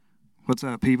What's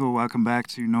up, people? Welcome back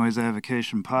to Noise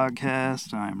Avocation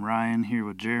Podcast. I'm Ryan here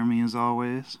with Jeremy, as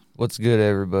always. What's good,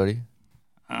 everybody?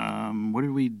 What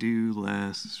did we do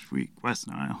last week? West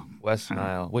Nile. West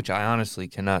Nile, which I honestly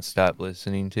cannot stop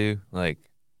listening to.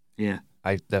 Yeah.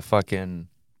 The fucking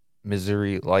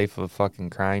Missouri Life of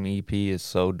fucking Crime EP is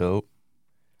so dope.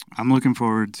 I'm looking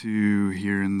forward to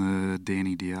hearing the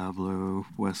Danny Diablo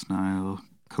West Nile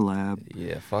collab.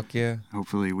 Yeah, fuck yeah.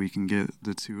 Hopefully we can get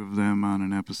the two of them on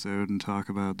an episode and talk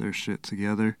about their shit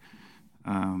together.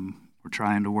 We're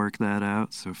trying to work that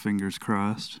out, so fingers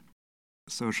crossed.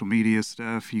 Social media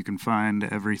stuff, you can find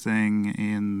everything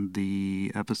in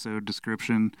the episode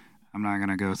description. I'm not going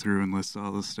to go through and list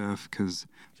all the stuff because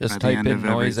just type in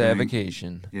Noise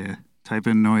Avocation. Yeah, type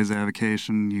in Noise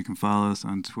Avocation. You can follow us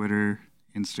on Twitter,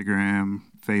 Instagram,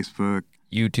 Facebook.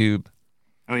 YouTube.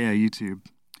 Oh yeah, YouTube.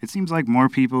 It seems like more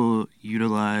people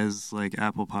utilize like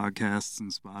Apple Podcasts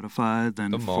and Spotify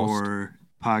than for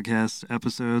podcast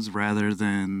episodes rather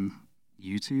than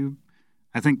YouTube.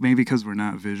 I think maybe because we're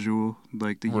not visual,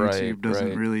 like the YouTube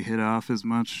doesn't really hit off as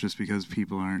much just because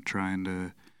people aren't trying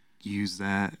to use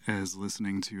that as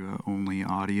listening to a only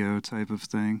audio type of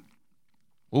thing.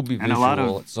 We'll be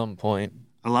visual at some point.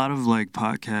 A lot of like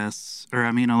podcasts, a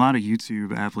lot of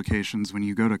YouTube applications, when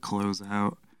you go to close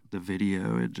out the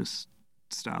video, it just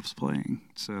stops playing.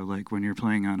 So like when you're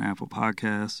playing on Apple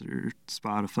Podcasts or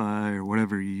Spotify or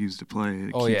whatever you use to play,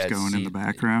 it keeps going in the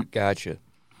background. Gotcha.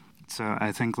 So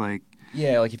I think like...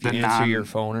 Yeah, like if you answer your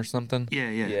phone or something. Yeah.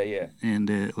 And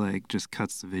it like just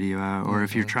cuts the video out. Or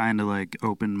if you're trying to like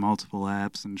open multiple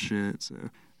apps and shit. So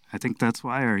I think that's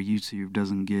why our YouTube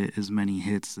doesn't get as many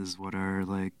hits as what our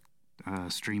like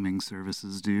streaming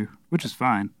services do, which is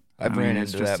fine. I've ran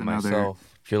into that myself.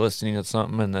 If you're listening to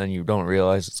something and then you don't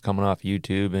realize it's coming off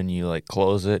YouTube and you like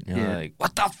close it and you're like,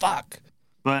 what the fuck?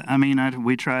 But,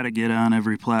 we try to get on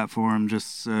every platform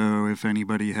just so if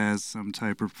anybody has some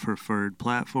type of preferred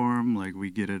platform, like we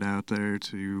get it out there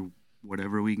to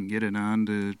whatever we can get it on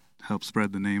to help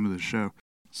spread the name of the show.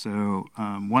 So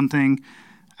one thing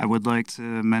I would like to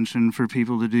mention for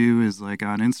people to do is like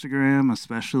on Instagram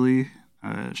especially,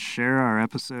 share our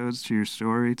episodes to your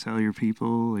story, tell your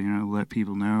people, let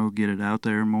people know, get it out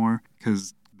there more,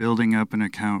 because building up an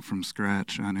account from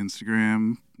scratch on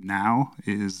Instagram now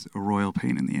is a royal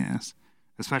pain in the ass,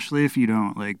 especially if you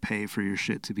don't like pay for your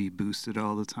shit to be boosted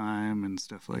all the time and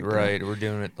stuff like that. Right, we're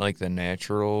doing it like the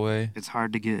natural way. It's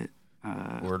hard to get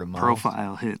word of mouth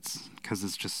profile hits because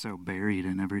it's just so buried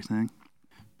in everything.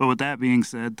 But with that being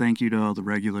said, thank you to all the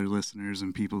regular listeners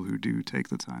and people who do take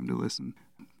the time to listen.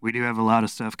 We do have a lot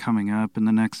of stuff coming up in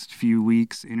the next few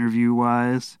weeks,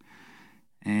 interview-wise.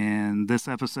 And this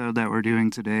episode that we're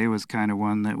doing today was kind of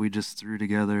one that we just threw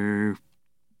together,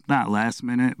 not last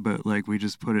minute, but like we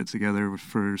just put it together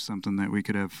for something that we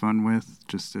could have fun with,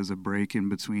 just as a break in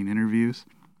between interviews.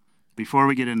 Before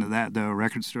we get into that, though,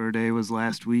 Record Store Day was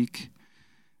last week.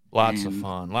 Lots of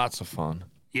fun.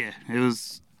 Yeah, it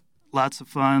was lots of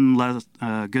fun,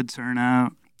 good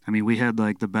turnout. We had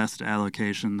like the best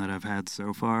allocation that I've had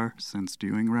so far since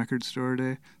doing Record Store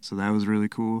Day, so that was really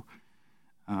cool.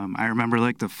 I remember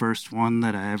like the first one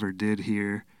that I ever did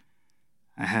here,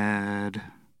 I had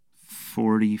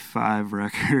 45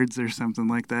 records or something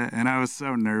like that, and I was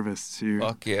so nervous too.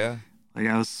 Fuck yeah. Like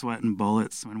I was sweating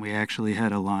bullets when we actually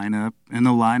had a lineup, and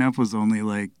the lineup was only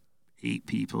like 8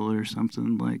 people or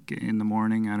something like in the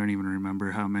morning. I don't even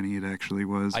remember how many it actually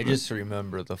was. I just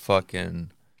remember the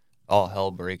fucking all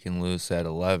hell breaking loose at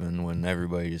 11 when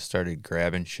everybody just started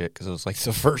grabbing shit because it was like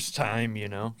the first time,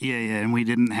 Yeah, and we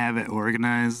didn't have it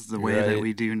organized the way that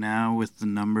we do now with the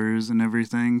numbers and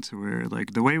everything, to where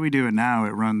like the way we do it now, it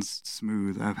runs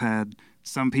smooth. I've had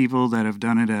some people that have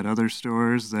done it at other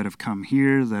stores that have come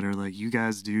here that are like, you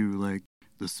guys do like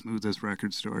the smoothest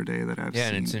Record Store Day that I've seen. Yeah,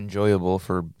 and it's enjoyable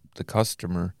for the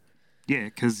customer. Yeah,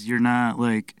 because you're not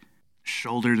like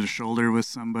shoulder to shoulder with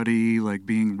somebody, like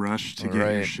being rushed to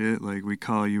get your shit. Like we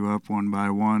call you up one by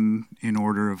one in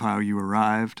order of how you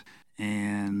arrived,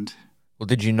 and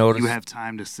did you notice you have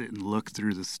time to sit and look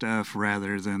through the stuff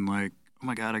rather than like, oh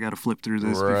my god, I gotta flip through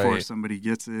this before somebody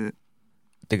gets it.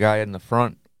 The guy in the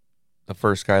front, the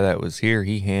first guy that was here,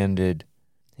 he handed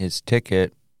his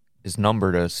ticket, his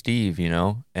number to Steve,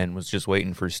 and was just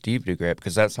waiting for Steve to grab,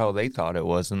 because that's how they thought it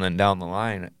was. And then down the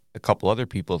line, a couple other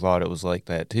people thought it was like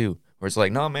that too. Where it's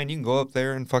like, no, man, you can go up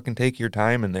there and fucking take your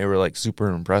time. And they were like super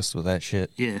impressed with that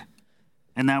shit. Yeah.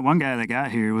 And that one guy that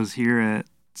got here was here at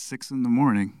 6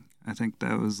 a.m. I think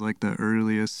that was like the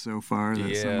earliest so far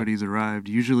that somebody's arrived.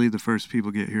 Usually the first people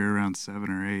get here around 7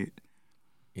 or 8.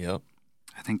 Yep.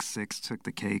 I think 6 took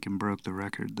the cake and broke the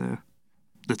record though.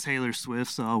 The Taylor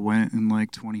Swifts all went in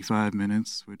like 25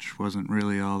 minutes, which wasn't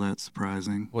really all that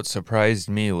surprising. What surprised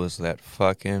me was that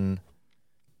fucking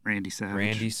Randy Savage.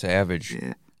 Randy Savage.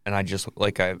 Yeah. And I just,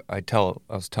 like, I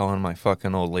was telling my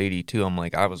fucking old lady, too. I'm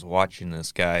like, I was watching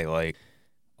this guy, like,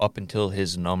 up until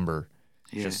his number.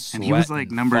 Yeah. Just And he was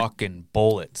like number fucking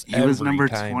bullets. He was number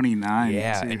time. 29.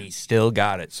 Yeah, too. and he still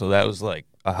got it. So that was like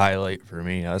a highlight for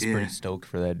me. I was pretty stoked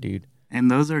for that dude. And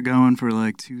those are going for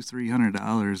like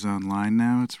 $200-$300 online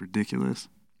now. It's ridiculous.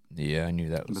 Yeah, I knew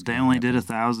that was. But they only did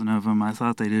 1,000 of them. I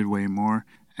thought they did way more.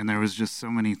 And there was just so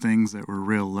many things that were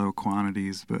real low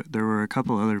quantities. But there were a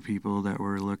couple other people that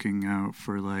were looking out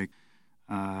for like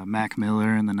Mac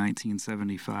Miller in the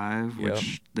 1975,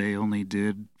 which they only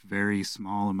did very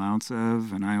small amounts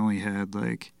of. And I only had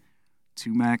like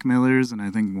 2 Mac Millers and I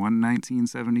think 1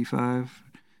 1975.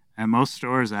 At most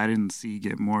stores, I didn't see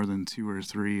get more than 2 or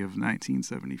 3 of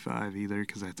 1975 either,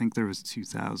 because I think there was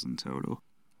 2,000 total.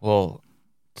 Well,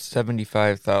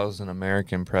 75,000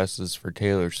 American presses for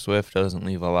Taylor Swift doesn't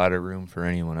leave a lot of room for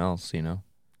anyone else, you know?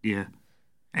 Yeah.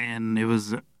 And it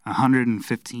was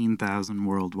 115,000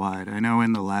 worldwide. I know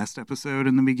in the last episode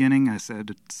in the beginning, I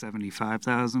said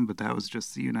 75,000, but that was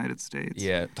just the United States.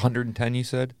 Yeah, 110 you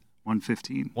said?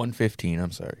 115. 115,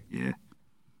 I'm sorry. Yeah.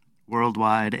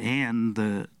 Worldwide. And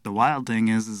the wild thing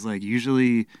is like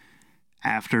usually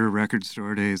after record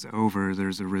store day is over,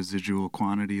 there's a residual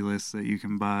quantity list that you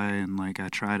can buy, and like I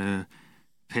try to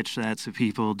pitch that to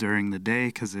people during the day,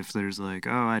 because if there's like,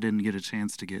 oh, I didn't get a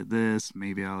chance to get this,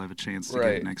 maybe I'll have a chance to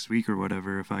get it next week or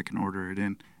whatever if I can order it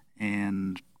in.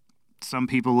 And some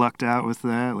people lucked out with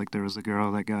that. Like there was a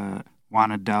girl that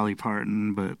wanted Dolly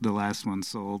Parton, but the last one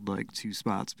sold like 2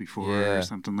 spots before or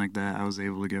something like that. I was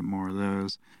able to get more of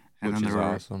those. And Which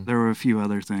then there were a few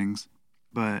other things,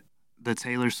 but the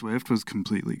Taylor Swift was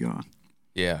completely gone.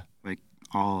 Yeah. Like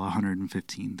all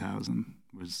 115,000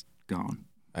 was gone.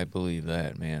 I believe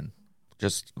that, man.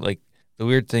 Just like the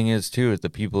weird thing is too, is the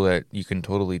people that you can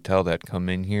totally tell that come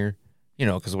in here, you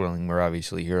know, because we're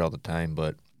obviously here all the time,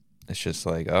 but it's just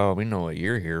like, oh, we know what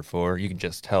you're here for. You can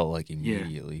just tell like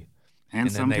immediately. Yeah. And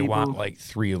then they want like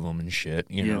 3 of them and shit,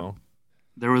 you know.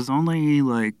 There was only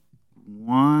like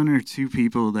 1 or 2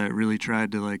 people that really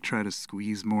tried to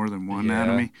squeeze more than one out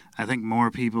of me. I think more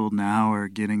people now are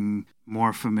getting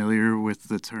more familiar with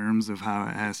the terms of how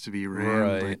it has to be ran.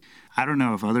 Right. Like, I don't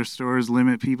know if other stores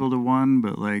limit people to 1,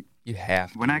 but like you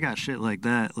have to. When I got shit like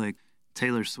that, like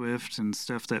Taylor Swift and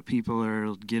stuff that people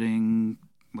are getting,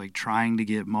 like trying to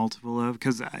get multiple of,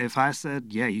 because if I said,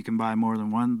 yeah, you can buy more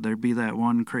than 1, there'd be that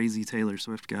one crazy Taylor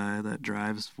Swift guy that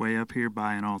drives way up here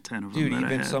buying all 10 of them. Dude,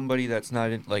 even somebody that's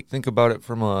not in, like, think about it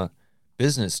from a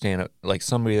business stand, like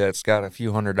somebody that's got a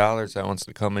few $100s that wants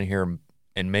to come in here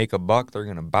and make a buck, they're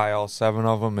going to buy all 7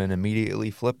 of them and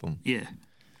immediately flip them. Yeah,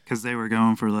 because they were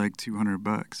going for like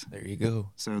 $200. There you go.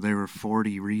 So they were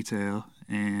 40 retail,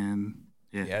 and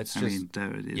you have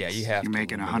you're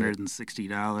making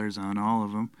 $160 on all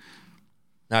of them.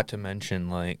 Not to mention,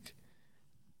 like,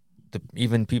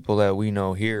 even people that we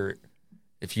know here,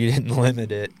 if you didn't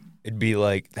limit it, it'd be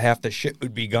like half the shit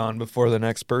would be gone before the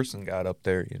next person got up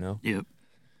there, you know? Yep.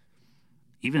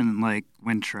 Even like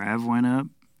when Trav went up,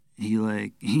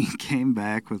 he came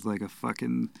back with like a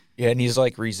fucking... Yeah, and he's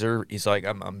like reserved. He's like,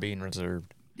 I'm being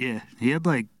reserved. Yeah, he had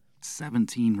like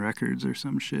 17 records or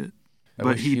some shit.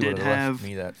 But he did have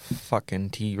me that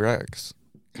fucking T-Rex.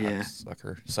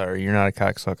 Cocksucker. Sorry, you're not a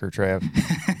cocksucker, Trav.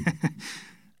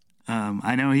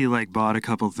 I know he like bought a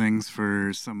couple things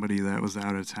for somebody that was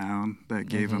out of town that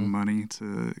gave him money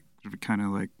to kind of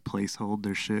like placehold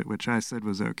their shit, which I said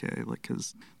was okay, like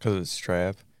because it's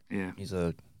Trav. Yeah, he's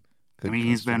a.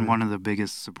 He's been one of the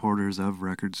biggest supporters of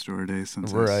Record Store Day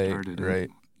since I started it.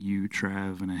 Right. You,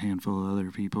 Trav, and a handful of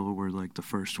other people were like the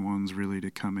first ones really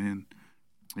to come in.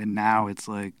 And now it's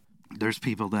like there's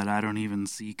people that I don't even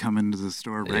see come into the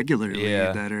store regularly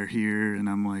that are here, and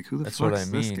I'm like, who the fuck's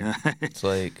this guy? It's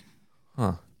like,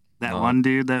 huh. That one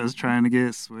dude that was trying to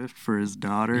get Swift for his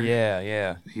daughter.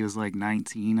 Yeah. He was like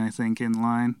 19, I think, in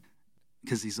line.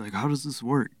 Because he's like, how does this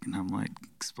work? And I'm like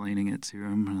explaining it to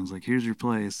him. And I was like, here's your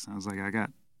place. I was like, I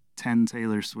got 10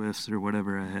 Taylor Swifts or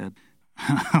whatever I had.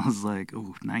 I was like,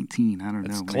 oh, 19. I don't know.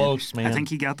 That's close, man. I think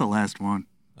he got the last one.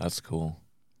 That's cool.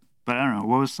 But I don't know.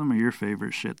 What was some of your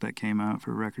favorite shit that came out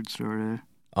for Record Store Day?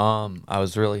 I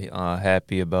was really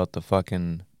happy about the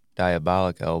fucking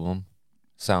Diabolic album.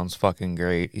 Sounds fucking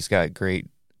great. He's got great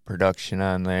production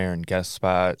on there and guest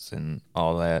spots and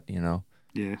all that, you know?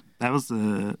 Yeah. That was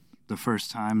the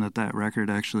first time that record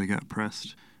actually got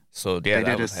pressed. So, yeah,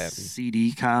 they did a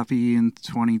CD copy in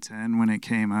 2010 when it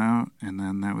came out, and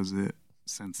then that was it.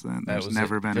 since then. That There's was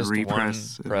never been a just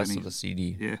repress one press of the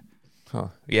CD. Yeah. Huh.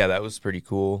 Yeah, that was pretty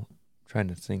cool. I'm trying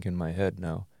to think in my head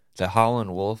now. The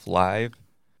Howlin' Wolf live.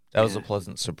 That was a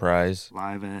pleasant surprise.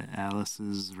 Live at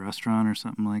Alice's restaurant or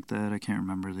something like that. I can't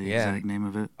remember the exact name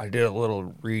of it. I did a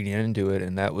little reading into it,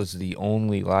 and that was the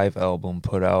only live album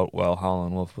put out while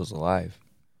Howlin' Wolf was alive.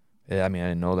 Yeah, I mean, I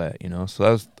didn't know that,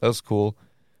 So that was cool.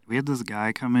 We had this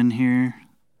guy come in here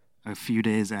a few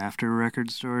days after Record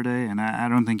Store Day, and I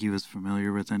don't think he was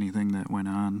familiar with anything that went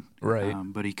on. Right.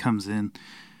 But he comes in,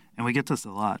 and we get this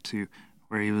a lot, too,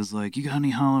 where he was like, you got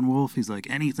any Howlin' Wolf? He's like,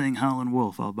 anything Howlin'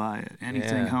 Wolf, I'll buy it.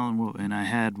 Anything Howlin' Wolf. And I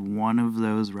had one of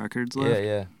those records left.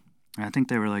 Yeah. I think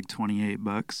they were like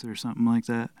 $28 or something like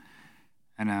that.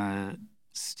 And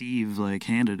Steve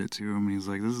handed it to him. He's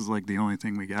like, this is the only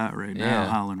thing we got right now,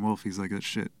 Howlin' Wolf. He's like, that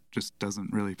shit just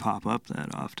doesn't really pop up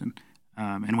that often.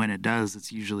 And when it does,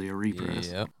 it's usually a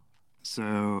repress. Yep.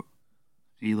 So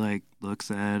he looks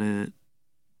at it,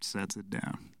 sets it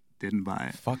down. Didn't buy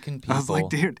it. Fucking people. I was like,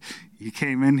 dude, you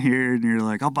came in here and you're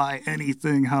like, I'll buy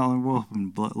anything Howlin' Wolf,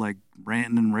 and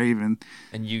ranting and raving.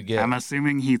 And you get. I'm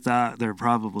assuming he thought there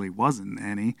probably wasn't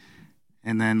any.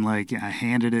 And then I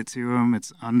handed it to him.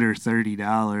 It's under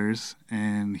 $30,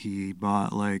 and he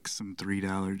bought some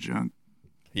 $3 junk.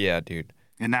 Yeah, dude.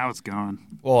 And now it's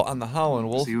gone. Well, on the Howlin'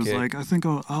 Wolf, he was like, I think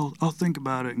I'll think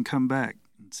about it and come back.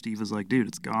 Steve was like, dude,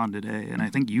 it's gone today. And I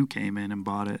think you came in and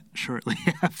bought it shortly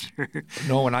after.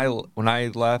 No, when I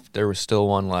left, there was still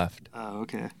one left. Oh,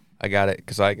 okay. I got it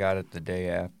because I got it the day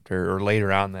after or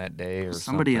later on that day or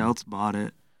somebody something. else bought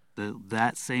it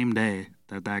that same day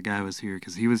that guy was here,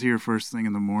 because he was here first thing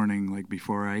in the morning,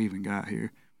 before I even got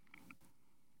here.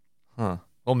 Huh.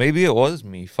 Well, maybe it was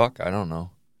me. Fuck, I don't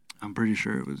know. I'm pretty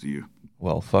sure it was you.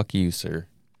 Well, fuck you, sir.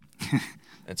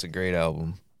 That's a great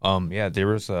album. Yeah, there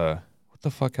was what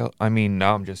the fuck else? I mean,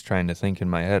 now I'm just trying to think in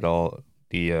my head all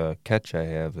the catch I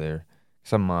have there.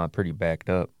 'Cause I'm pretty backed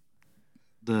up.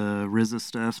 The RZA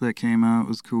stuff that came out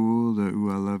was cool. The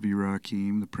Ooh I Love You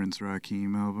Rakim, the Prince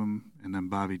Rakim album, and then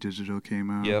Bobby Digital came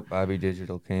out. Yep, Bobby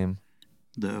Digital came.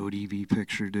 The ODB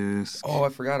picture disc. Oh, I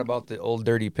forgot about the old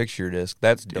dirty picture disc.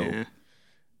 That's dope. Yeah.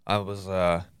 I was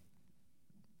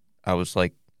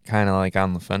kind of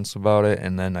on the fence about it,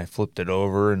 and then I flipped it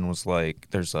over and was like,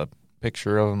 there's a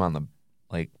picture of him on the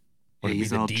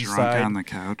he's all D drunk side on the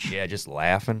couch. Yeah, just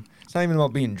laughing. It's not even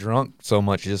about being drunk so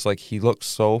much. It's just he looks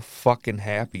so fucking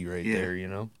happy right there,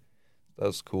 That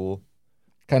was cool.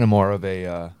 Kind of more of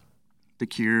a The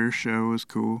Cure show was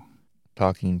cool.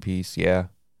 Talking piece, yeah.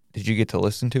 Did you get to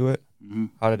listen to it? Mm-hmm.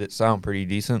 How did it sound? Pretty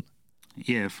decent?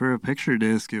 Yeah, for a picture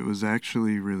disc, it was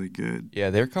actually really good. Yeah,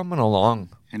 they're coming along.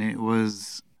 And it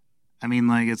was,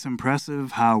 it's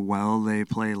impressive how well they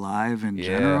play live in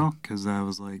general, because I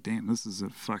was like, damn, this is a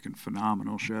fucking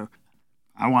phenomenal show.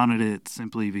 I wanted it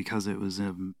simply because it was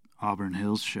an Auburn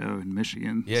Hills show in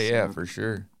Michigan. Yeah, for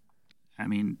sure.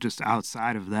 Just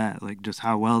outside of that, just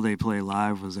how well they play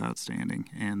live was outstanding.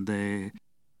 And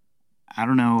I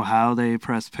don't know how they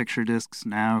press picture discs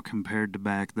now compared to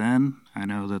back then. I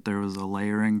know that there was a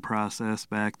layering process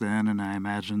back then, and I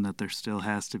imagine that there still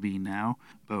has to be now.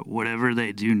 But whatever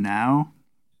they do now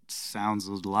sounds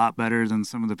a lot better than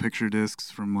some of the picture discs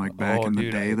from back in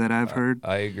the day that I've heard.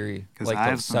 I agree. Because I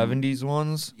have 70s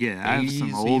ones. Yeah, I have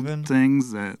some old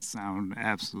things that sound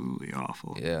absolutely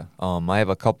awful. Yeah. I have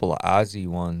a couple of Ozzy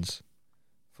ones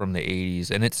from the 80s,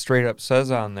 and it straight up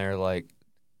says on there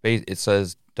it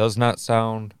says does not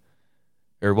sound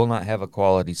or will not have a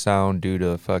quality sound due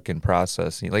to fucking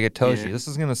processing. It tells you this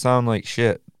is gonna sound like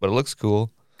shit, but it looks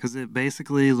cool. Because it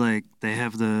basically they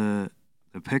have the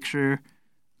picture.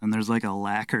 And there's a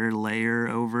lacquer layer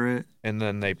over it. And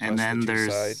then they press the two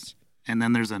sides. And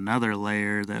then there's another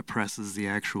layer that presses the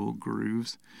actual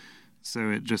grooves.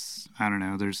 So it just, I don't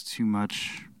know, there's too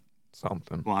much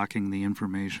something blocking the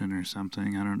information or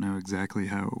something. I don't know exactly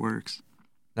how it works.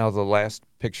 Now, the last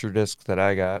picture disc that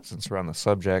I got, since we're on the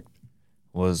subject,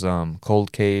 was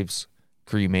Cold Cave's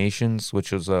Cremations,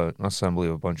 which was an assembly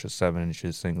of a bunch of 7-inch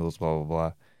singles, blah, blah,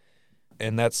 blah.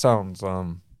 And that sounds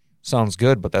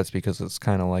good, but that's because it's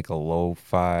kind of like a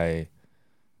lo-fi,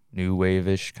 new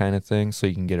wave-ish kind of thing, so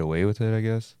you can get away with it, I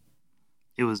guess.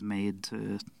 It was made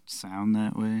to sound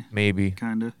that way. Maybe.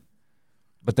 Kind of.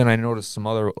 But then I noticed some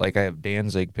other, I have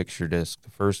Danzig picture disc, the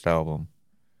first album,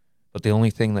 but the only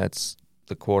thing that's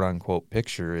the quote-unquote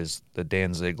picture is the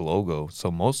Danzig logo, so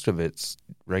most of it's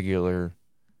regular,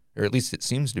 or at least it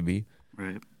seems to be.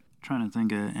 Right. Trying to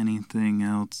think of anything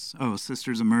else. Oh,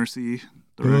 Sisters of Mercy,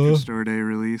 the Record Store Day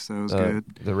release. That was good.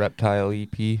 The Reptile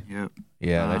EP. Yep.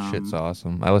 Yeah, that shit's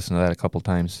awesome. I listened to that a couple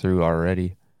times through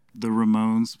already. the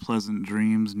Ramones Pleasant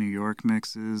Dreams New York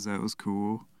mixes. That was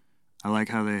cool. I like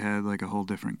how they had like a whole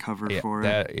different cover for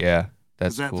it. Yeah,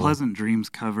 that's that cool. Pleasant Dreams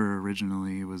cover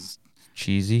originally was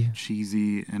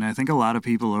cheesy, and I think a lot of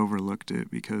people overlooked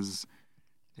it because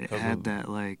it had that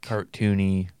like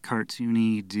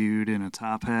cartoony dude in a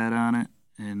top hat on it,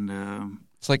 and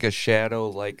it's like a shadow,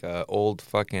 like a old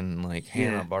fucking like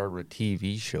Hanna-Barbera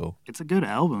TV show. It's a good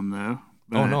album though.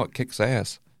 Oh no, it kicks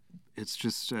ass. It's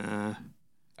just I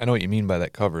know what you mean by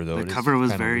that cover though. The cover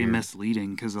was very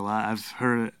misleading because I've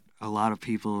heard a lot of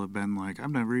people have been like,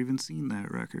 I've never even seen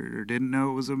that record or didn't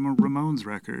know it was a Ramones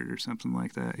record or something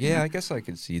like that. Yeah, know? I guess I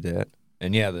could see that.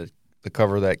 And yeah, the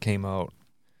cover that came out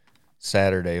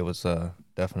Saturday was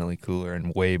definitely cooler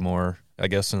and way more, I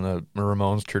guess, in the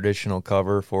Ramones traditional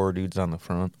cover, 4 dudes on the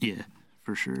front. Yeah,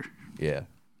 for sure. Yeah.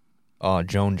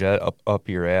 Joan Jett, up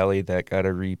your alley, that got a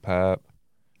repop.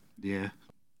 Yeah.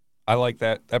 I like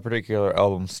that particular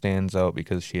album stands out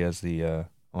because she has the I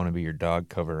Want to Be Your Dog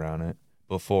cover on it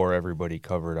before everybody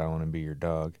covered I Want to Be Your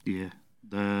Dog. Yeah.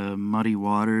 The Muddy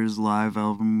Waters live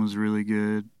album was really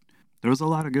good. There was a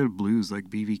lot of good blues, like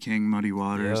B.B. King, Muddy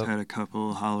Waters, had a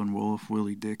couple, Howlin' Wolf,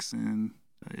 Willie Dixon.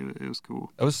 It was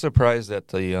cool. I was surprised at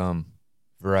the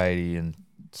variety and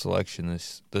selection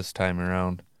this time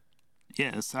around.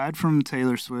 Yeah, aside from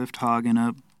Taylor Swift hogging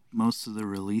up most of the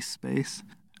release space,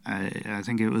 I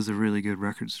think it was a really good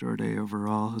record store day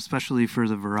overall, especially for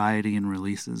the variety and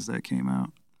releases that came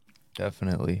out.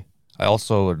 Definitely. I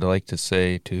also would like to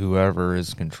say to whoever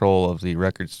is in control of the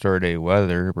record store day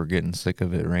weather, we're getting sick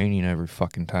of it raining every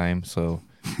fucking time, so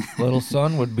a little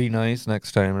sun would be nice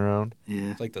next time around.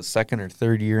 Yeah. It's like the second or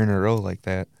third year in a row like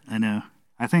that. I know.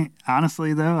 I think,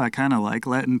 honestly, though, I kind of like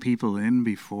letting people in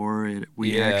before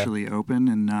we actually open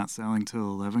and not selling till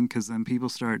 11, because then people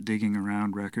start digging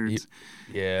around records.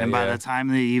 Yeah, and by the time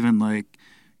they even, like,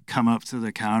 come up to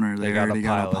the counter, they already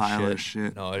got a pile of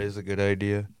shit. No, it is a good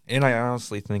idea. And I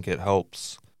honestly think it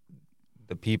helps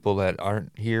the people that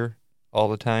aren't here all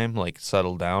the time, like,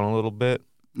 settle down a little bit.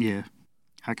 Yeah,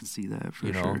 I can see that for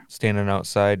sure. You know, standing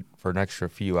outside for an extra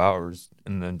few hours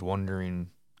and then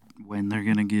wondering when they're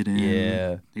going to get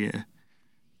in. Yeah.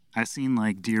 I seen,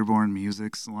 like, Dearborn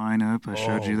Music's lineup. I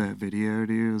showed you that video,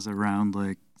 dude. It was around,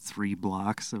 like, 3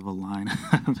 blocks of a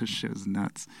lineup. The show's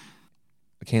nuts.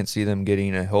 I can't see them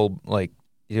getting a whole, like,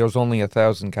 there's only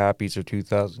 1,000 copies or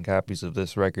 2,000 copies of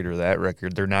this record or that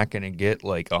record. They're not going to get,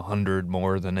 like, 100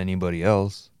 more than anybody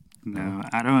else. No,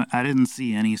 I didn't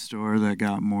see any store that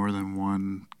got more than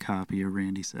 1 copy of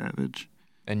Randy Savage.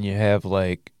 And you have,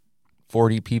 like,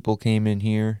 40 people came in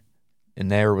here, and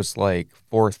there was, like,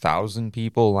 4,000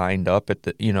 people lined up at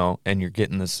the, and you're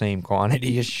getting the same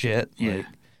quantity of shit. Yeah. Like,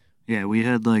 yeah, we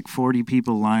had, like, 40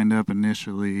 people lined up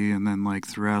initially, and then, like,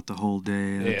 throughout the whole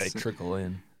day. They trickle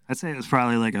in. I'd say it was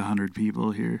probably, like, 100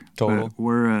 people here. Total. But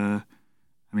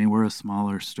we're a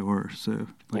smaller store, so,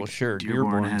 like, sure.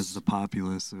 Dearborn has the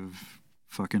populace of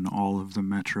fucking all of the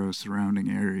metro surrounding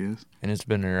areas. And it's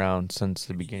been around since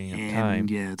the beginning of time.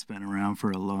 Yeah, it's been around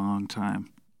for a long time.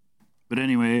 But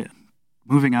anyway,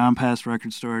 moving on past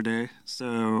Record Store Day.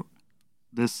 So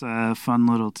this fun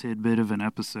little tidbit of an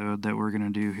episode that we're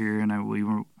going to do here, and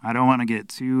I don't want to get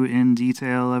too in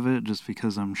detail of it just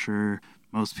because I'm sure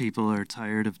most people are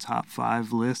tired of top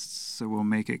 5 lists, so we'll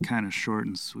make it kind of short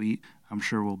and sweet. I'm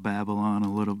sure we'll babble on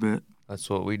a little bit. That's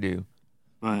what we do.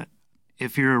 But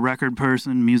if you're a record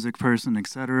person, music person,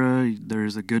 etc.,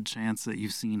 there's a good chance that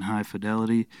you've seen High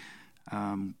Fidelity.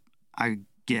 I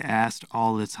get asked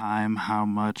all the time how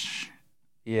much,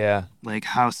 like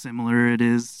how similar it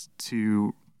is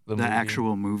to the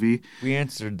actual movie. We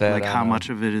answered that. Like how much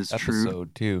of it is true.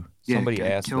 Episode too. Somebody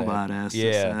asked Killbot that. asked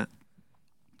us that.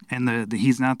 And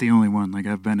he's not the only one. Like,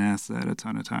 I've been asked that a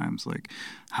ton of times. Like,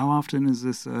 how often is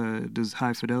this, does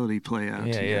High Fidelity play out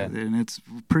to you? And it's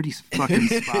pretty fucking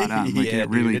spot on. Like, it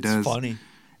really does. It's funny.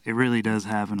 It really does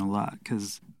happen a lot.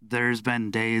 Because there's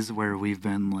been days where we've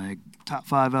been, like, top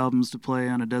 5 albums to play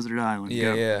on a desert island.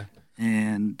 Yeah.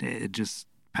 And it just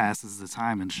passes the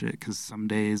time and shit. Because some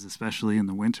days, especially in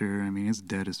the winter, I mean, it's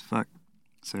dead as fuck.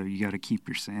 So you got to keep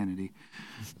your sanity.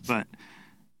 But...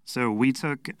 So we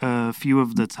took a few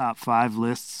of the top 5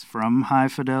 lists from High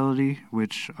Fidelity,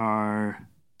 which are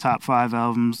top 5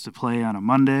 albums to play on a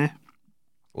Monday.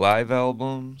 Live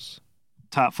albums.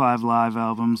 Top 5 live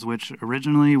albums, which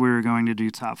originally we were going to do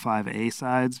top 5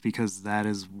 A-sides because that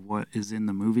is what is in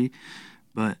the movie.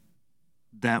 But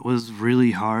that was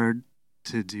really hard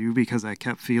to do because I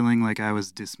kept feeling like I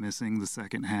was dismissing the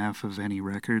second half of any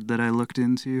record that I looked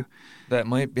into. That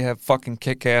might have fucking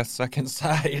kick-ass second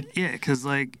side. Yeah, because,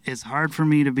 like, it's hard for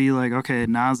me to be like, okay,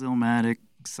 Nas Illmatic,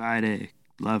 side A,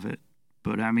 love it.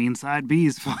 But I mean, side B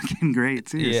is fucking great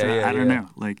too. Yeah, So yeah, I don't yeah. know.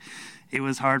 Like, it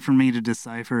was hard for me to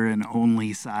decipher an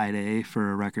only side A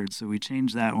for a record. So we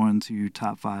changed that one to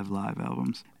top 5 live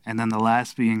albums. And then the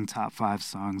last being top 5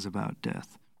 songs about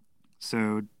death.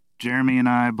 So Jeremy and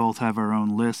I both have our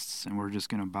own lists, and we're just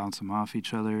going to bounce them off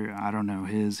each other. I don't know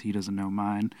his. He doesn't know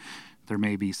mine. There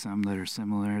may be some that are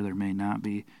similar. There may not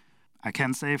be. I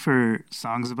can say for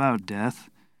songs about death,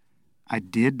 I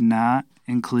did not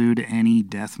include any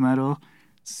death metal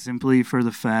simply for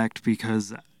the fact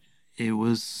because it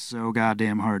was so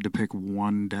goddamn hard to pick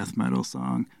one death metal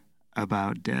song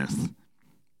about death.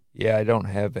 Yeah, I don't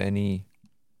have any.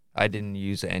 I didn't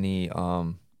use any.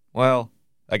 Well,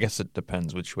 I guess it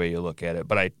depends which way you look at it,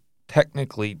 but I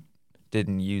technically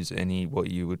didn't use any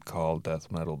what you would call death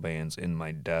metal bands in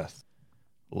my death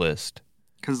list.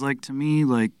 Because, like, to me,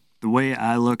 like, the way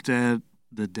I looked at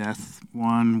the death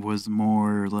one was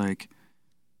more like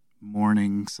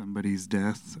mourning somebody's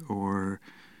death or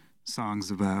songs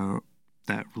about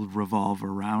that revolve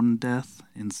around death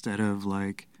instead of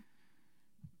like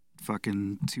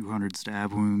fucking 200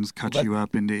 stab wounds cut you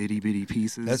up into itty bitty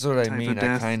pieces. That's what I mean.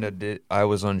 I kind of did. I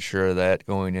was unsure of that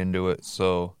going into it,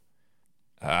 so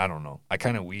I don't know. I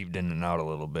kind of weaved in and out a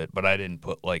little bit, but I didn't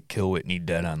put like Kill Whitney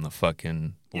Dead on the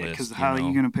fucking list. Because how are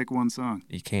you going to pick one song?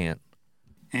 You can't.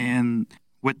 And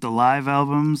with the live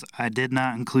albums, I did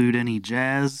not include any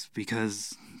jazz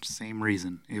because same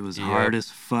reason. It was hard as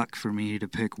fuck for me to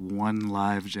pick one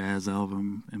live jazz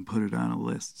album and put it on a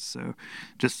list. So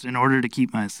just in order to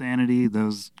keep my sanity,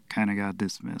 those kind of got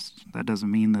dismissed. That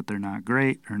doesn't mean that they're not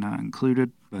great or not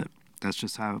included, but that's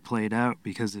just how it played out.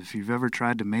 Because if you've ever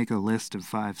tried to make a list of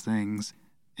 5 things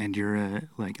and you're a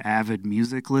like avid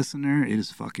music listener, it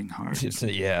is fucking hard.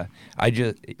 Yeah. I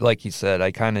just, like you said,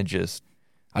 I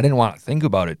didn't want to think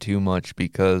about it too much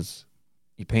because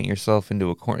you paint yourself into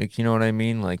a corner. You know what I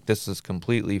mean? Like, this is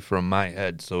completely from my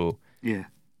head, so yeah,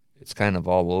 it's kind of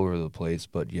all over the place,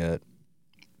 but yet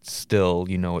still,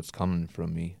 you know, it's coming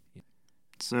from me.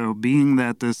 So being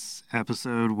that this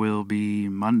episode will be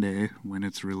Monday when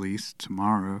it's released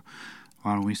tomorrow,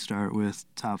 why don't we start with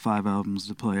top 5 albums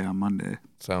to play on Monday?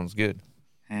 Sounds good.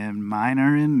 And mine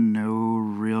are in no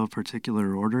real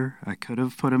particular order. I could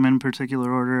have put them in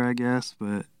particular order, I guess,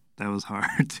 but that was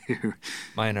hard too.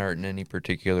 Mine aren't in any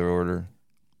particular order.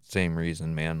 Same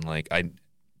reason, man. Like, I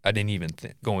didn't even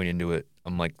think going into it.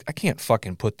 I'm like, I can't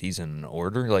fucking put these in an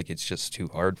order. Like, it's just too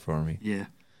hard for me. Yeah.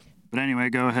 But anyway,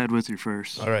 go ahead with your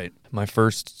first. All right. My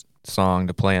first song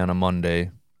to play on a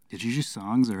Monday. Did you do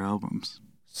songs or albums?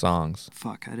 Songs.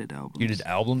 Fuck, I did albums. You did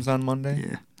albums on Monday?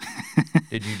 Yeah.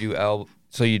 Did you do albums?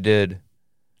 So you did...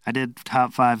 I did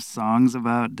top 5 songs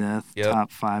about death, Yep.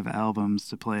 top 5 albums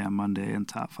to play on Monday, and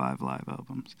top 5 live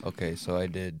albums. Okay, so I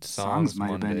did Songs might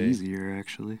Monday. have been easier,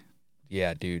 actually.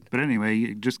 Yeah, dude. But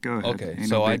anyway, just go ahead. Okay, Ain't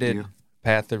so no I big did deal.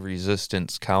 Path of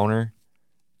Resistance Counter.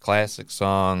 Classic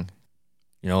song.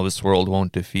 You know, this world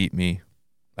won't defeat me.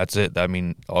 That's it. I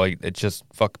mean, it just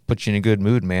puts you in a good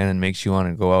mood, man, and makes you want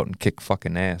to go out and kick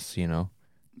fucking ass, you know?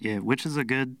 Yeah, which is a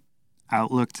good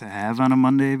outlook to have on a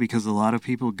Monday because a lot of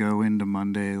people go into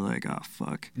Monday like, oh,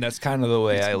 fuck. That's kind of the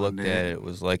way It's I looked Monday. at it. It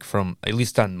was like at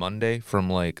least on Monday, from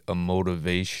like a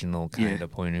motivational kind of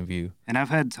point of view. And I've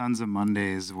had tons of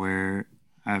Mondays where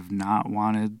I've not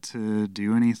wanted to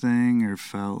do anything or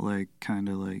felt like kind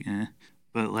of like, eh.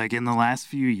 But like in the last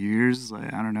few years,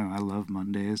 like, I don't know, I love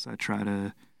Mondays.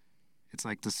 It's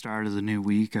like the start of the new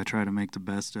week. I try to make the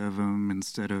best of them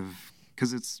instead of,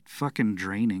 because it's fucking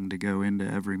draining to go into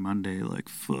every Monday like,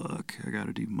 fuck, I got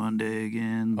to do Monday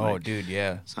again. Oh, Like, dude,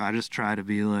 yeah. so I just try to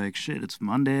be like, shit, it's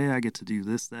Monday. I get to do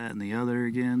this, that, and the other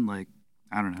again. Like,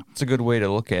 I don't know. It's a good way to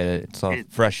look at it. It's a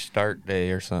fresh start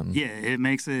day or something. Yeah, it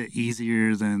makes it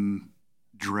easier than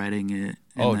dreading it.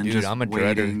 And Oh, then dude, just I'm a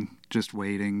dreader. Just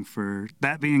waiting for...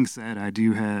 That being said, I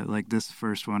do have... Like, this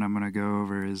first one I'm going to go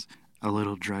over is a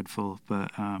little dreadful,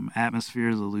 but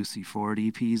Atmosphere, the Lucy Ford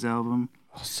EP's album.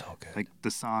 Oh, so good. Like,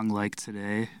 the song Like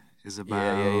Today is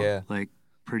about, Yeah. like,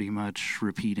 pretty much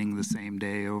repeating the same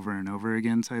day over and over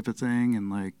again type of thing. And,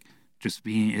 like, just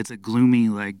being... It's a gloomy,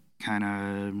 like, kind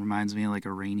of reminds me of, like,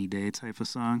 a rainy day type of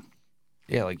song.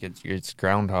 Yeah, like it's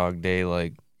Groundhog Day,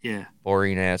 like Yeah.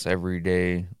 boring ass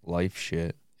everyday life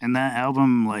shit. And that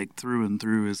album, like, through and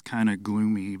through is kind of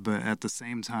gloomy, but at the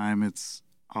same time, it's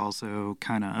also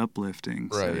kind of uplifting.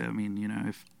 Right. So, I mean, you know,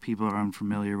 if people are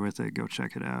unfamiliar with it, go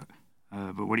check it out.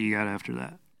 But what do you got after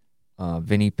that?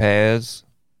 Vinny Paz,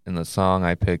 and the song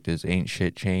I picked is Ain't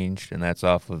Shit Changed, and that's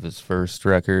off of his first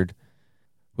record,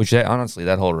 which honestly,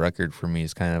 that whole record for me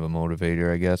is kind of a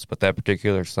motivator, I guess. But that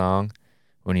particular song,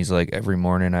 when he's like, every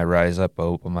morning I rise up, I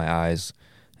open my eyes,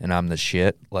 and I'm the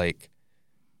shit, like,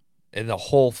 And the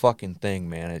whole fucking thing,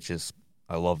 man,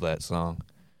 I love that song.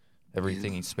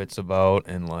 Everything he spits about,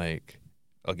 and like,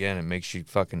 again, it makes you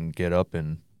fucking get up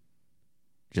and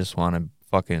just want to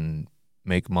fucking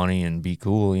make money and be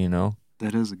cool, you know?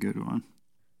 That is a good one.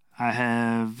 I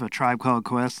have A Tribe Called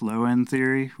Quest, Low End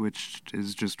Theory, which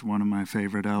is just one of my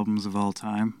favorite albums of all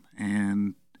time,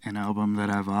 and an album that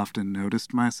I've often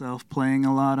noticed myself playing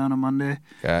a lot on a Monday.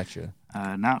 Gotcha.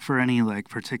 Not for any like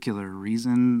particular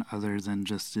reason other than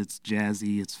just it's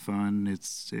jazzy, it's fun,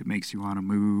 it makes you want to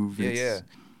move. Yeah.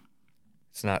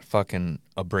 It's not fucking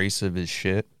abrasive as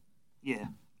shit. Yeah.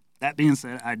 That being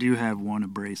said, I do have one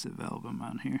abrasive album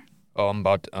on here. Oh, I'm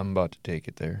about to take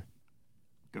it there.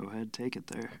 Go ahead, take it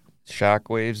there.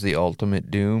 Shockwaves, The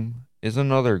Ultimate Doom is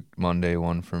another Monday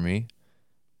one for me.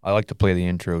 I like to play the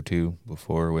intro too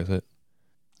before with it.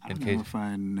 I don't know if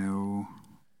I know.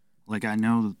 Like I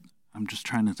know, I'm just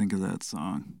trying to think of that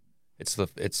song. It's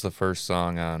the first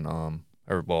song on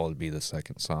it'd be the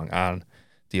second song on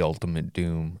the Ultimate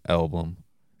Doom album.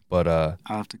 But I'll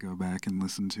have to go back and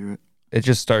listen to it. It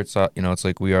just starts out, it's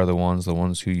like we are the ones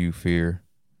who you fear.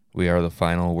 We are the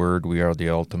final word. We are the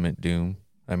ultimate doom.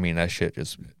 I mean, that shit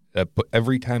just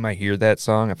every time I hear that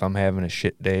song, if I'm having a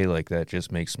shit day, like that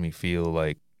just makes me feel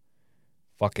like,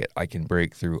 fuck it, I can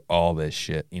break through all this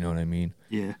shit. You know what I mean?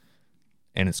 Yeah.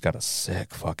 And it's got a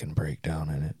sick fucking breakdown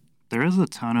in it. There is a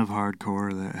ton of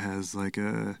hardcore that has like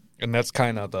and that's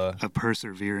kind of a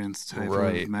perseverance type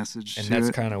of message. And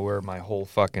that's kind of where my whole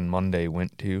fucking Monday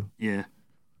went to. Yeah.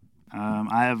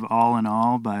 I have All in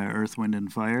All by Earth, Wind,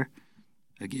 and Fire.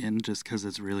 Again, just because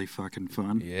it's really fucking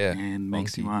fun. Yeah. And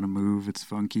makes you want to move. It's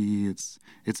funky. It's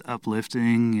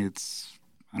uplifting. It's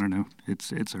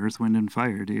Earth, Wind, and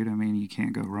Fire, dude. I mean, you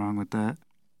can't go wrong with that.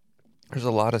 There's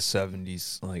a lot of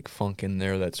 70s like funk in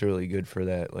there that's really good for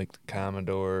that, like the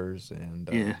Commodores and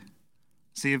yeah.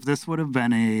 See, if this would have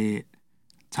been a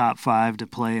top 5 to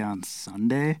play on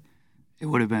Sunday, it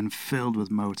would have been filled with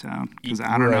Motown. Because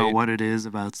I don't know what it is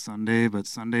about Sunday, but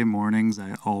Sunday mornings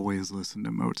I always listen to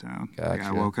Motown. Gotcha. Like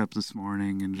I woke up this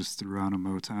morning and just threw on a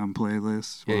Motown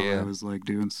playlist while I was like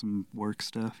doing some work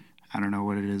stuff. I don't know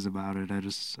what it is about it.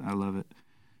 I love it.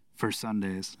 For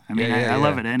Sundays. I mean, I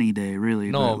love it any day, really.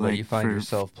 No, but you find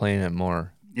yourself playing it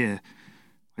more. Yeah.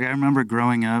 Like, I remember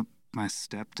growing up, my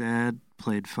stepdad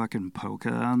played fucking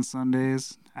polka on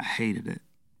Sundays. I hated it.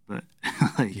 But,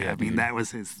 that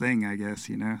was his thing, I guess,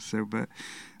 So, but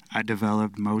I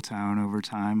developed Motown over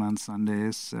time on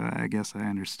Sundays, so I guess I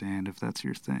understand if that's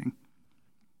your thing.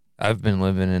 I've been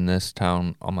living in this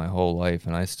town all my whole life,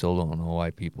 and I still don't know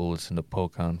why people listen to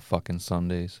polka on fucking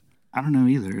Sundays. I don't know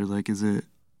either. Like,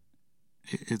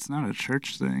 it's not a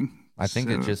church thing. I think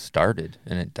it just started,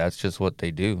 and that's just what they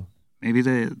do.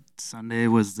 Maybe Sunday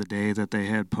was the day that they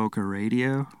had polka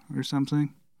radio or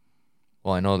something.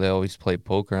 Well, I know they always play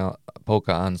polka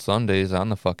on Sundays on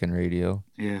the fucking radio.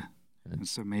 Yeah.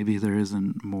 So maybe there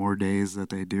isn't more days that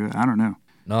they do it. I don't know.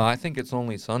 No, I think it's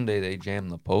only Sunday they jam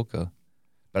the polka.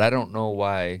 But I don't know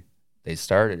why they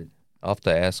started. I'll have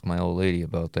to ask my old lady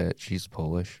about that. She's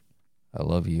Polish. I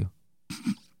love you.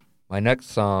 My next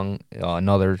song,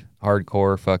 another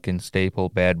hardcore fucking staple,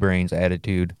 Bad Brains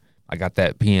Attitude. I got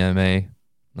that PMA.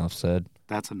 Enough said.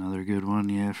 That's another good one,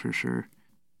 yeah, for sure.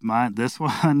 This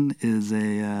one is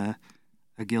a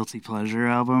guilty pleasure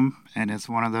album, and it's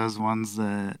one of those ones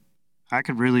that I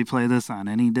could really play this on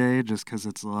any day just because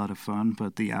it's a lot of fun,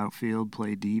 but the Outfield,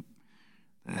 Play Deep.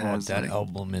 That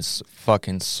album is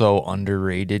fucking so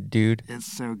underrated, dude. It's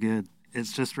so good.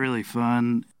 It's just really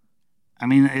fun. I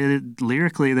mean,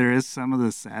 lyrically, there is some of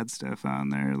the sad stuff on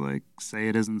there. Like, Say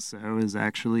It Isn't So is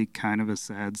actually kind of a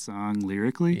sad song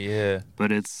lyrically. Yeah.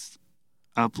 But it's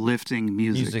uplifting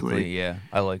musically. Yeah.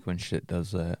 I like when shit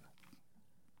does that.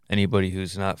 Anybody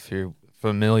who's not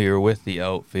familiar with the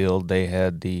Outfield, they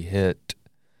had the hit,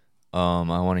 I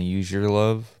Want to Use Your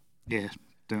Love. Yeah.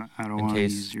 I don't want to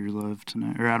use your love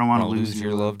tonight. Or I don't want to lose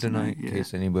your love tonight. In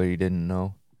case anybody didn't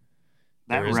know.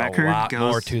 That There's record a lot goes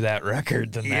more to that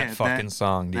record than that fucking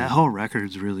song, dude. That whole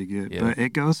record's really good, but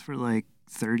it goes for like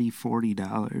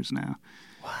 $30-$40 now.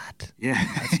 What? Yeah,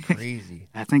 that's crazy.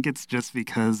 I think it's just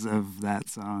because of that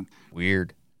song.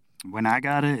 Weird. When I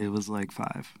got it, it was like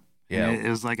 $5. Yeah, it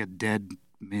was like a dead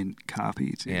mint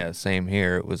copy too. Yeah, same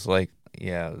here. It was like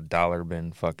a dollar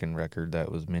bin fucking record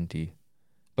that was minty,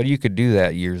 but you could do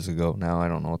that years ago. Now I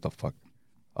don't know what the fuck.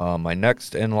 My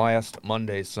next and last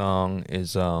Monday song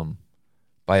is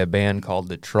by a band called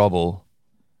The Trouble,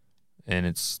 and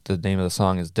the name of the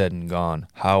song is Dead and Gone.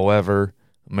 However,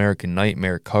 American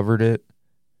Nightmare covered it.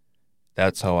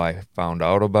 That's how I found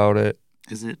out about it.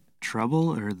 Is it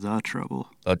Trouble or The Trouble?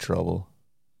 The Trouble.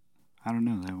 I don't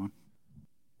know that one.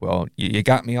 Well, you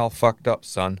got me all fucked up,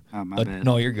 son. Oh, my bad.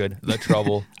 No, you're good. The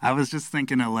Trouble. I was just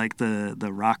thinking of like the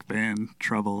rock band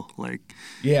Trouble. Like,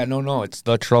 Yeah, no, it's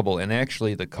The Trouble. And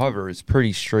actually, the cover is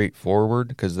pretty straightforward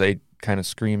because they kind of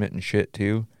scream it and shit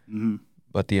too. mm-hmm.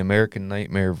 But the American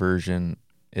Nightmare version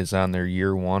is on their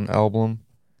Year One album.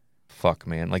 Fuck,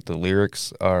 man. Like, the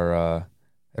lyrics are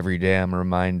every day I'm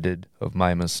reminded of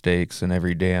my mistakes, and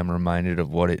every day I'm reminded of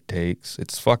what it takes.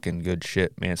 It's fucking good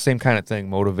shit, man. Same kind of thing,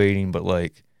 motivating, but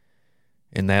like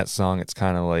in that song, it's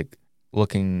kind of like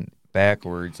looking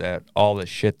backwards at all the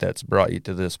shit that's brought you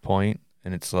to this point,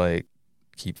 and it's like,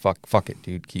 fuck it,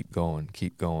 dude. Keep going.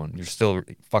 You're still,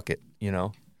 fuck it, you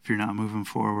know? If you're not moving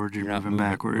forward, you're not moving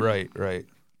backward. Right.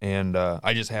 And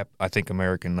I think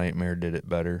American Nightmare did it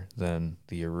better than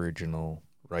the original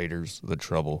writers of The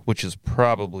Trouble, which is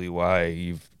probably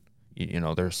why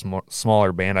they're a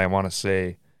smaller band. I want to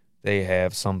say they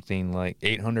have something like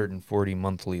 840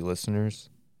 monthly listeners,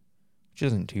 which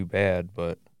isn't too bad,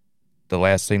 but the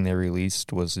last thing they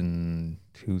released was in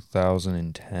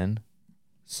 2010.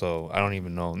 So I don't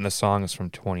even know. And the song is from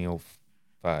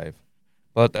 2005.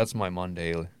 But that's my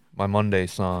Monday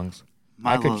songs.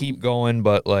 I could keep going,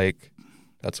 but like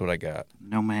that's what I got.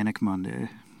 No Manic Monday.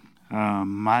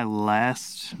 My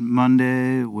last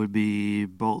Monday would be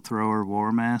Bolt Thrower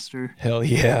War Master. Hell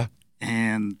yeah.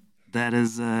 And that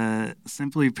is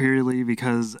simply purely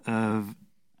because of,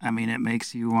 it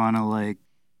makes you want to like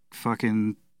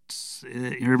fucking,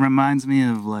 it reminds me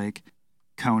of like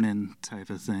Conan type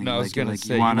of thing. No, I was gonna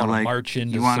say you want to like march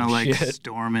into you want to like shit.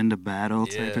 storm into battle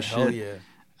type of shit. Hell yeah.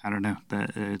 I don't know,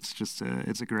 that it's just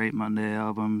it's a great Monday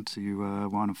album to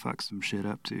want to fuck some shit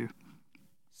up to.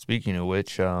 Speaking of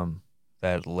which,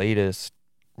 that latest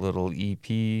little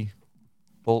EP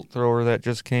Bolt Thrower that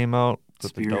just came out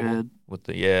with Spearhead.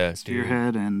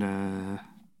 Spearhead dude. And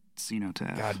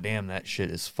Cenotaph. God damn, that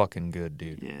shit is fucking good,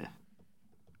 dude. Yeah.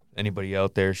 Anybody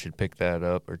out there should pick that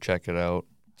up or check it out.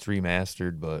 It's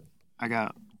remastered, but I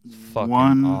got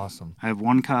fucking awesome. I have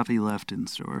one copy left in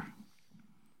store.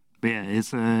 But yeah,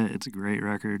 it's a great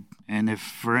record. And if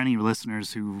for any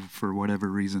listeners who, for whatever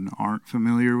reason, aren't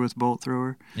familiar with Bolt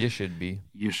Thrower, you should be.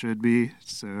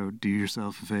 So do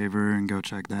yourself a favor and go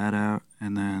check that out.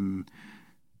 And then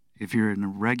if you're a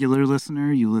regular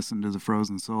listener, you listen to the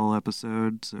Frozen Soul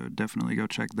episode. So definitely go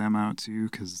check them out too,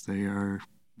 because they are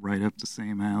right up the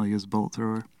same alley as Bolt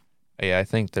Thrower. Yeah, I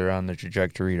think they're on the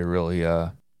trajectory to really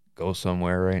go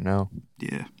somewhere right now.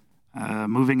 Yeah.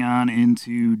 Moving on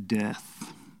into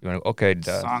Death.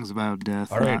 Death. Songs about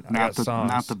death. All right, not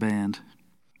the band.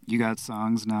 You got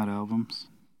songs, not albums.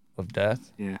 Of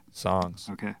Death? Yeah. Songs.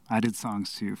 Okay. I did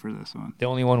songs too for this one. The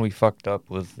only one we fucked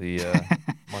up was the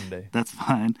Monday. That's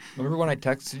fine. Remember when I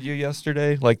texted you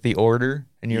yesterday, like the order,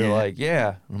 and you're like,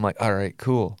 yeah. And I'm like, all right,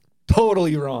 cool.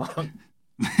 Totally wrong.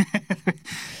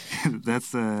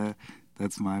 That's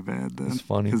my bad then. That's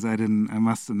funny. Because I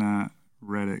must have not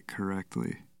read it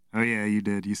correctly. Oh, yeah, you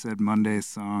did. You said Monday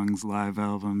songs, live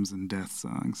albums, and death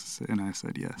songs. And I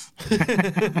said yes.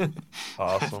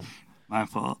 Awesome. My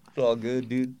fault. It's all good,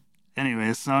 dude.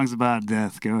 Anyway, songs about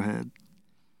death. Go ahead.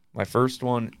 My first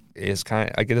one is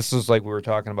I guess this is like we were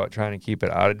talking about trying to keep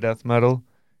it out of death metal.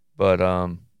 But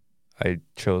I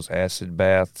chose Acid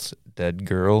Bath's Dead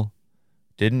Girl.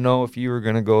 Didn't know if you were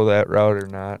going to go that route or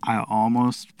not. I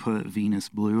almost put Venus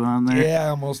Blue on there. Yeah, I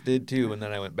almost did too, and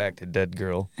then I went back to Dead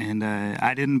Girl. And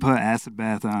I didn't put Acid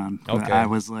Bath on. Okay. I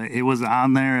was like, it was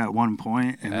on there at one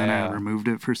point, and then I removed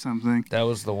it for something. That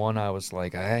was the one I was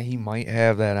like, he might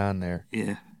have that on there.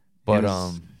 Yeah. But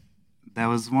that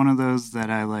was one of those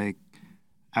that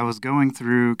I was going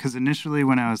through, because initially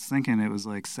when I was thinking it was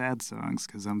like sad songs,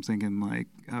 because I'm thinking like,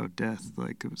 oh, death,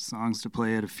 like songs to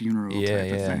play at a funeral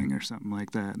type of thing or something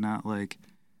like that, not like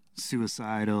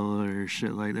suicidal or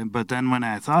shit like that. But then when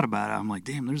I thought about it, I'm like,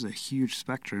 damn, there's a huge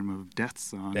spectrum of death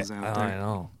songs out there. I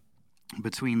know.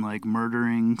 Between like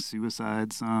murdering,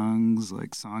 suicide songs,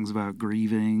 like songs about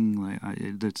grieving, like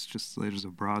it's just there's a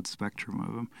broad spectrum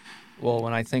of them. Well,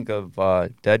 when I think of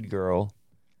Dead Girl,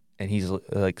 and he's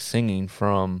like singing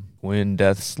from When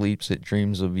Death Sleeps, It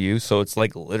Dreams of You. So it's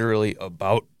like literally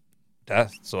about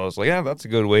death. So I was like, yeah, that's a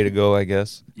good way to go, I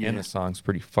guess. Yeah. And the song's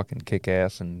pretty fucking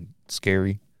kick-ass and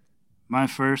scary. My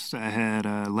first, I had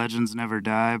Legends Never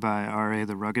Die by R.A.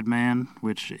 the Rugged Man,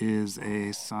 which is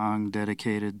a song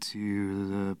dedicated to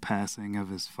the passing of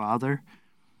his father.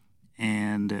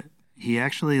 And he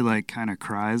actually like kind of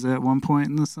cries at one point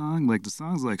in the song. Like the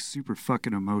song's like super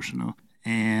fucking emotional.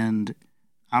 And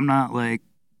I'm not, like,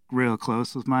 real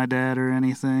close with my dad or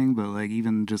anything, but, like,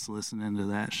 even just listening to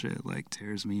that shit, like,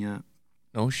 tears me up.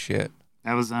 No shit.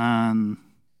 That was on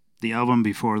The album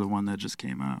before the one that just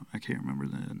came out. I can't remember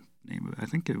the name of it. I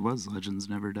think it was Legends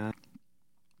Never Die.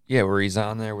 Yeah, where he's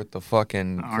on there with the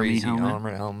fucking The army crazy helmet.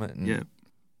 armor helmet. And,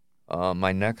 Yeah.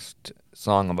 my next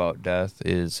song about death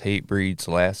is Hatebreed's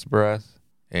Last Breath.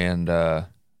 And,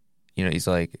 he's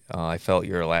like, I felt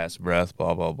your last breath,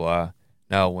 blah, blah, blah.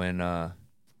 Now, when a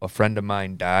friend of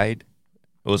mine died,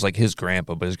 it was like his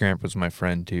grandpa, but his grandpa was my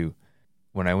friend too.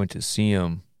 When I went to see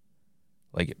him,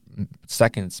 like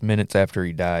minutes after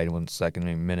he died,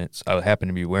 minutes, I happened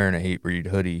to be wearing a Hatebreed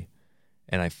hoodie.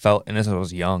 And I felt, and this I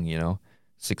was young,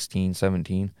 16,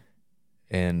 17.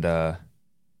 And that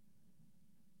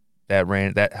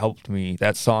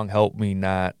song helped me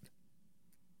not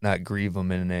grieve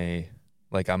him in a,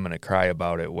 like, I'm going to cry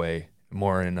about it way,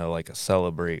 more in a, like, a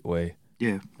celebrate way.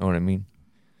 Yeah. Know what I mean?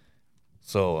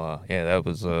 So, that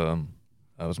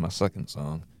was my second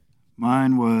song.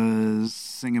 Mine was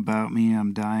Sing About Me,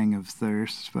 I'm Dying of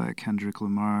Thirst by Kendrick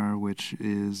Lamar, which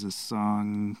is a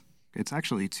song, it's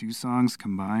actually two songs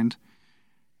combined.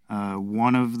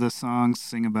 One of the songs,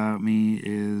 Sing About Me,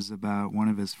 is about one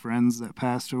of his friends that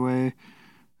passed away,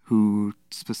 who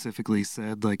specifically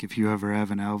said, like, if you ever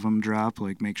have an album drop,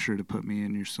 like, make sure to put me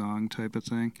in your song type of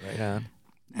thing. Right on.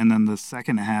 And then the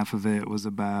second half of it was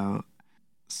about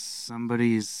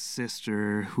somebody's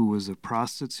sister who was a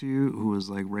prostitute who was,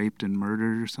 like, raped and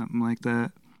murdered or something like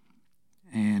that.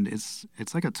 And it's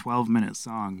like a 12-minute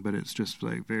song, but it's just,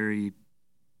 like, very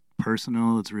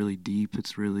personal. It's really deep.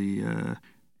 It's really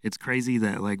it's crazy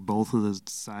that, like, both of the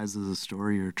sides of the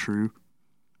story are true.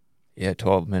 Yeah,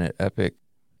 12-minute epic.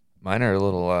 Mine are a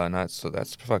little not so.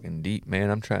 That's fucking deep, man.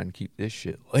 I'm trying to keep this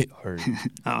shit lighthearted.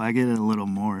 Oh, I get a little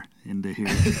more into here.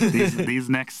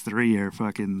 these next three are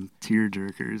fucking tear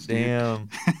jerkers. Dude. Damn.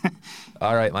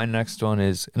 All right, my next one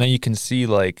is, and then you can see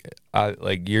like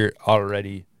you're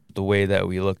already, the way that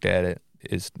we looked at it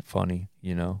is funny,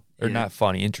 or not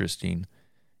funny, interesting.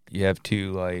 You have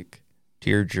two like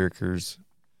tear jerkers.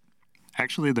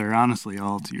 Actually, they're honestly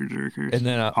all tear jerkers. And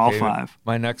then all five.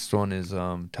 My next one is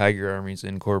Tiger Army's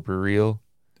Incorporeal.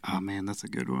 Oh man, that's a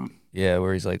good one. Yeah,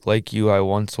 where he's like you I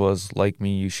once was, like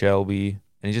me you shall be.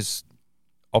 And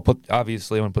I'm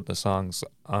gonna put the songs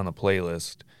on a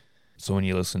playlist, so when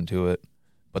you listen to it.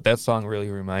 But that song really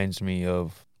reminds me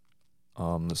of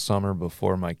the summer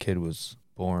before my kid was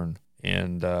born.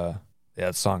 And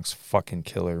that song's fucking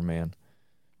killer, man.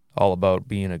 All about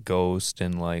being a ghost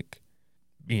and like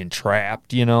being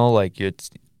trapped, like it's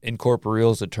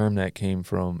incorporeal is a term that came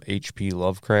from H.P.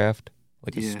 Lovecraft,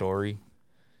 like a story.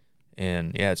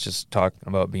 And yeah, it's just talking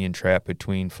about being trapped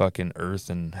between fucking earth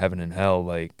and heaven and hell,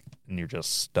 like, and you're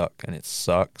just stuck and it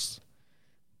sucks.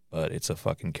 But it's a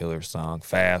fucking killer song.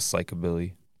 Fast like a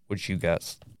Billy. What you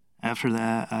got? After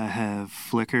that, I have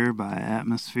Flicker by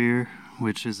Atmosphere,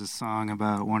 which is a song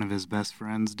about one of his best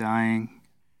friends dying.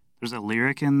 There's a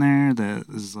lyric in there that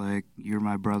is like, you're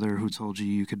my brother who told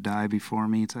you could die before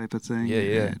me type of thing.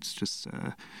 Yeah. It's just,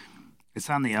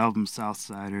 it's on the album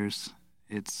Southsiders.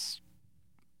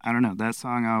 I don't know, that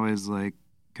song always like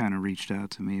kind of reached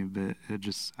out to me a bit.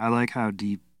 I like how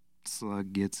deep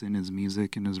Slug gets in his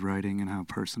music and his writing and how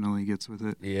personal he gets with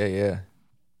it. Yeah.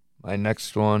 My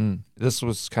next one, this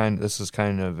is kind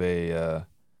of a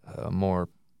more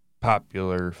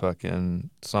popular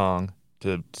fucking song,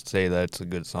 to say that it's a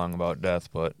good song about death,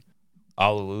 but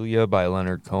Hallelujah by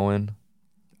Leonard Cohen.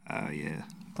 Yeah,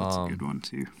 that's a good one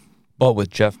too. But with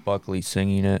Jeff Buckley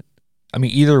singing it. I mean,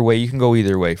 either way, you can go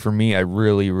either way. For me, I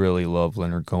really, really love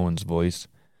Leonard Cohen's voice.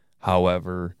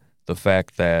 However, the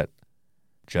fact that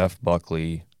Jeff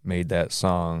Buckley made that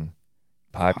song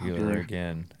popular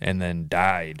again and then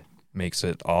died makes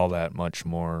it all that much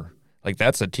more, like,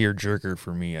 that's a tearjerker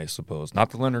for me, I suppose.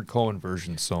 Not the Leonard Cohen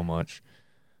version so much,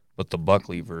 but the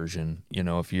Buckley version.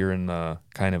 If you're in the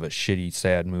kind of a shitty,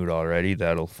 sad mood already,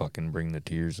 that'll fucking bring the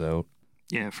tears out.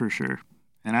 Yeah, for sure.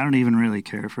 And I don't even really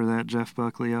care for that Jeff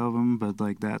Buckley album, but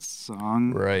like that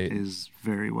song is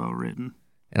very well written.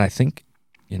 And I think,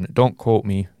 don't quote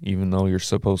me, even though you're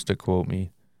supposed to quote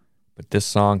me, but this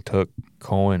song took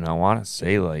Cohen, I want to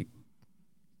say like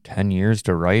 10 years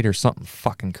to write or something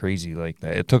fucking crazy like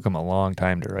that. It took him a long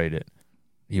time to write it.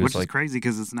 Which is crazy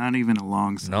because it's not even a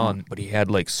long song. No, but he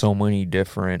had like so many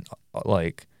different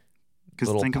like.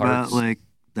 Because think about like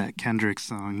that Kendrick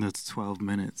song that's 12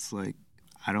 minutes. Like,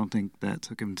 I don't think that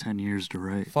took him 10 years to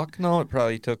write. Fuck no, it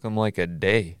probably took him like a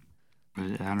day.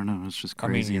 But I don't know, it's just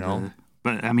crazy. I mean,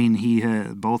 But I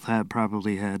mean, both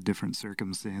probably had different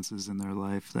circumstances in their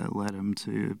life that led him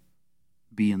to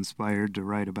be inspired to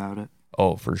write about it.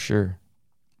 Oh, for sure.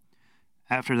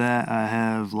 After that, I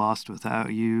have Lost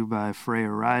Without You by Freya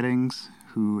Ridings,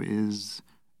 who is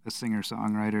a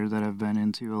singer-songwriter that I've been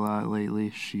into a lot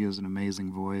lately. She has an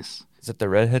amazing voice. Is it the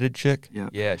redheaded chick? Yep.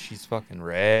 Yeah, she's fucking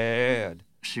rad.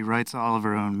 She writes all of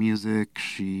her own music.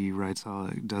 She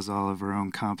does all of her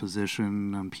own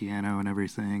composition on piano and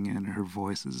everything, and her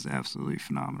voice is absolutely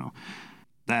phenomenal.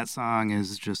 That song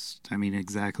is just, I mean,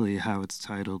 exactly how it's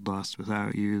titled, Lost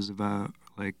Without You, is about,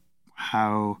 like,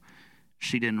 how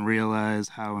she didn't realize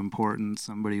how important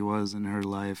somebody was in her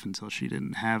life until she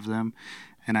didn't have them.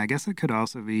 And I guess it could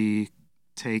also be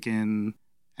taken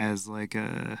as, like,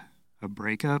 a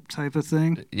breakup type of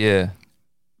thing. Yeah.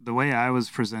 The way I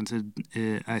was presented,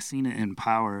 I seen it in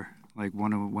Power, like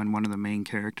when one of the main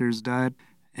characters died,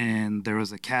 and there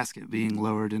was a casket being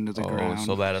lowered into the ground. Oh,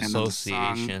 so that and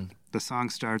association. The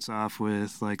song starts off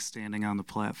with like standing on the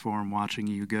platform watching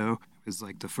you go is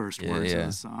like the first words of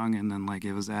the song, and then like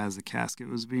it was as the casket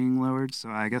was being lowered. So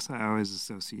I guess I always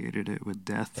associated it with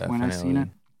death when I seen it.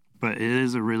 But it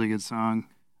is a really good song.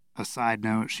 A side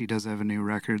note, she does have a new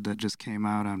record that just came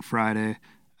out on Friday.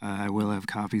 I will have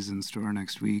copies in store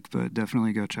next week, but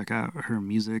definitely go check out her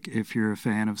music if you're a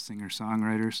fan of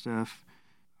singer-songwriter stuff.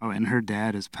 Oh, and her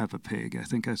dad is Peppa Pig. I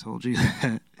think I told you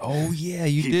that. Oh, yeah,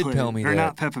 you did tell me that. Or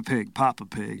not Peppa Pig, Papa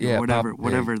Pig, yeah, or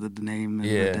whatever the name of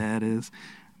the dad is.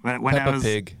 But when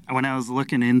Pig. When I was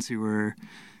looking into her,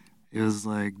 it was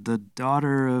like the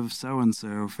daughter of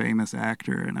so-and-so, famous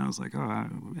actor. And I was like, oh,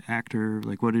 actor,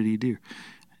 like what did he do?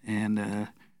 And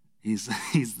he's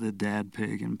the dad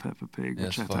pig in Peppa Pig,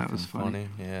 which I thought was funny.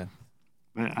 Yeah.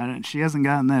 But she hasn't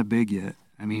gotten that big yet.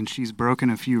 I mean, she's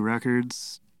broken a few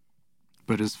records,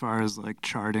 but as far as like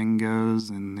charting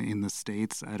goes and in the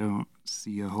States, I don't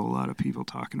see a whole lot of people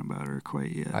talking about her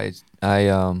quite yet. I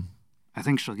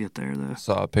think she'll get there though.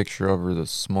 Saw a picture of her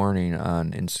this morning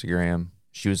on Instagram.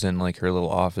 She was in like her little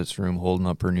office room holding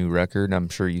up her new record. I'm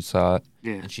sure you saw it.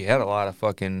 Yeah. And she had a lot of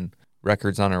fucking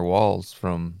records on her walls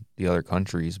from the other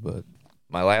countries, but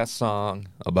my last song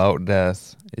about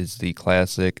death is the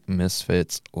classic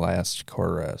Misfits' Last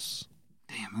Chorus.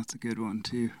 Damn, that's a good one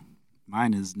too.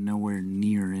 Mine is nowhere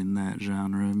near in that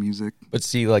genre of music. But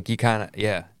see, like you kind of,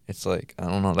 it's like, I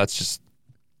don't know, that's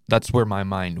where my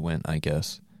mind went, I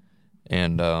guess.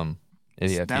 And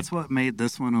that's what made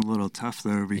this one a little tough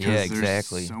though, because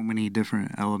there's so many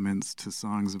different elements to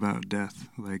songs about death.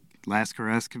 Like Last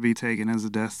Caress could be taken as a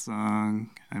death song.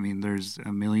 I mean, there's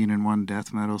 1,000,001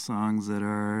 death metal songs that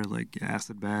are like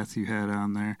Acid Bath you had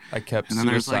on there. I kept and then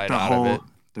Suicide there's like out of it.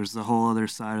 There's the whole other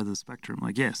side of the spectrum.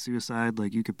 Like, yeah, Suicide,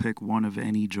 like you could pick one of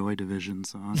any Joy Division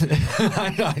song.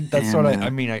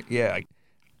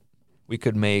 We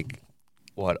could make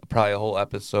probably a whole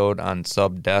episode on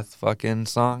sub-death fucking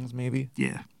songs, maybe?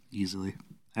 Yeah, easily.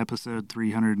 Episode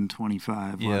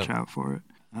 325. Watch out for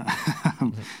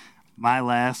it. My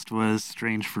last was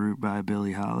Strange Fruit by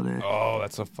Billie Holiday. Oh,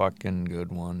 that's a fucking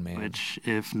good one, man. Which,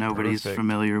 if nobody's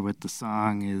familiar with the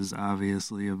song, is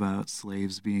obviously about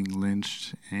slaves being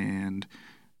lynched, and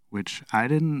which I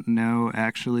didn't know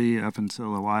actually up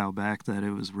until a while back that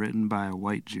it was written by a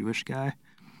white Jewish guy.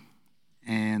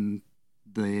 And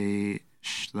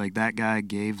that guy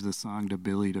gave the song to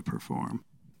Billie to perform.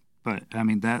 But, I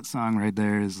mean, that song right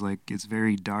there is like, it's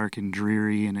very dark and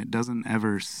dreary, and it doesn't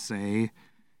ever say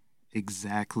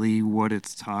exactly what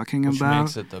it's talking about.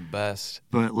 Which makes it the best.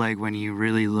 But, like, when you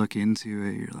really look into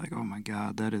it, you're like, oh my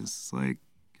God, that is like,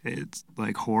 it's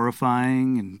like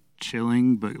horrifying and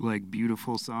chilling, but like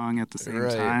beautiful song at the same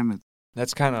time.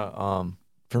 That's kind of,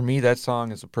 for me, that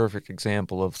song is a perfect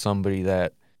example of somebody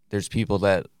that there's people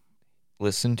that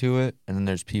listen to it, and then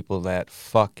there's people that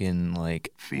fucking like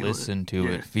listen to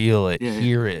it, feel it,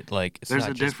 hear it. Like it's there's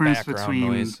not a just difference background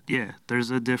noise. There's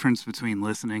a difference between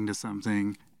listening to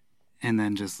something and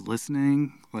then just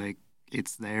listening, like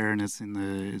it's there and it's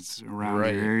around your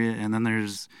area, and then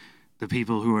there's the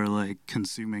people who are like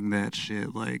consuming that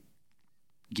shit, like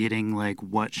getting like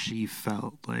what she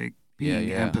felt, like being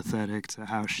empathetic to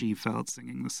how she felt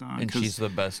singing the song. And she's the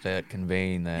best at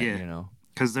conveying that, you know.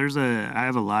 Because I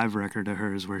have a live record of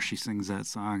hers where she sings that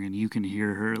song, and you can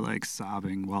hear her like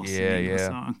sobbing while singing the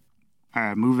song. All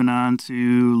right, moving on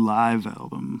to live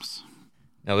albums.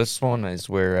 Now this one is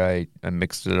where I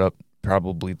mixed it up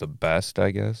probably the best,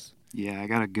 I guess. Yeah, I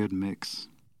got a good mix.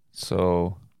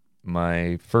 So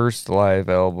my first live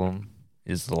album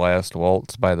is The Last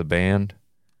Waltz by the band.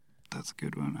 That's a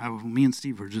good one. Me and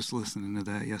Steve were just listening to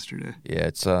that yesterday. Yeah,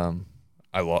 it's I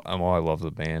love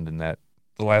the band, and that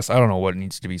I don't know what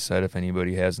needs to be said if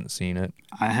anybody hasn't seen it.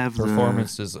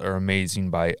 Performances are amazing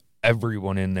by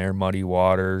everyone in there. Muddy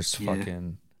Waters,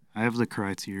 fucking. I have the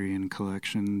Criterion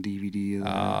Collection DVD of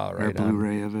that, or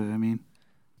Blu-ray of it.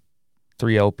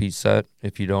 3 LP set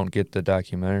if you don't get the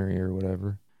documentary or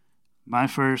whatever. My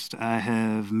first, I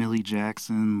have Millie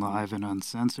Jackson Live and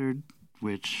Uncensored,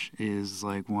 which is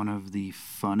like one of the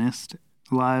funnest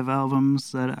live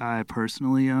albums that I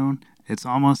personally own. It's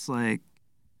almost like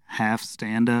half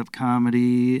stand up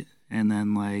comedy, and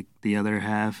then like the other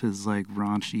half is like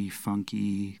raunchy,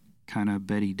 funky, kind of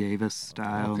Betty Davis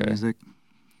style Okay. music.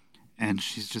 And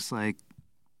she's just like,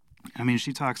 I mean,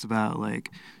 she talks about like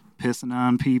pissing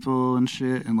on people and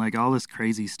shit and like all this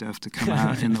crazy stuff to come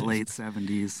out in the late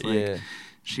 70s. Like, Yeah.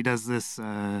 she does this,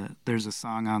 there's a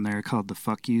song on there called the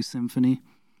Fuck You Symphony,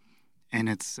 and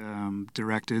it's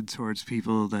directed towards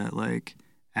people that like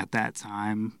at that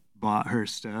time bought her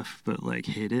stuff but like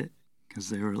hid it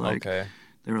because Okay.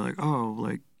 they were like, oh,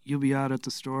 like you'll be out at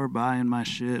the store buying my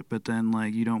shit, but then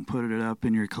like you don't put it up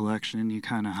in your collection, you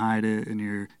kind of hide it, and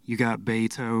you got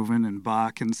Beethoven and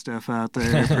Bach and stuff out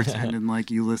there pretending like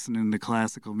you listening to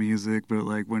classical music, but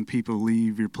like when people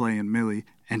leave you're playing Millie.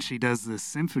 And she does this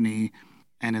symphony,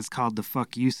 and it's called the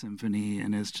Fuck You Symphony,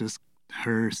 and it's just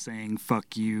her saying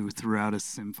fuck you throughout a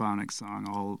symphonic song,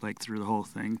 all like through the whole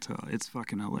thing. It's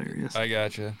fucking hilarious. I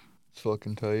gotcha. It's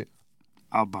fucking tight.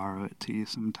 I'll borrow it to you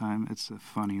sometime. It's a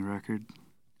funny record,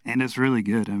 and it's really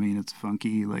good. I mean, it's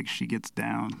funky. Like, she gets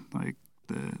down. Like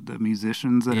the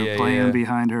musicians that are playing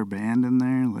behind her band in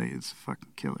there, like, it's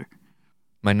fucking killer.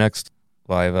 My next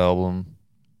live album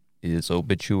is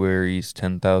Obituaries,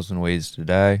 10,000 Ways to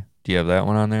Die. Do you have that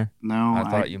one on there? No, I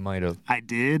thought you might have. I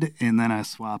did, and then I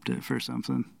swapped it for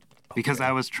something because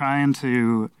I was trying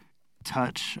to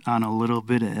touch on a little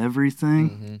bit of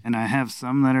everything, and I have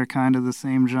some that are kind of the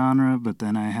same genre, but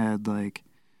then I had like,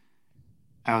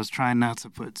 I was trying not to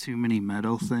put too many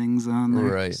metal things on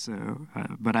there. Right. So,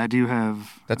 but I do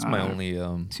have. That's my only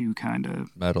two kind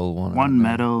of metal one. One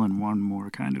metal and one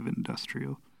more kind of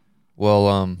industrial.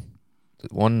 Well,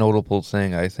 one notable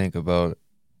thing I think about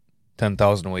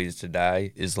 10,000 Ways to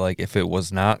Die is like if it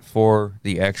was not for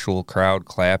the actual crowd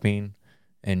clapping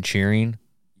and cheering,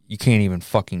 you can't even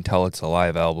fucking tell it's a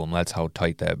live album. That's how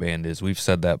tight that band is. We've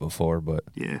said that before, but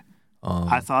yeah.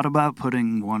 I thought about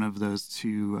putting one of those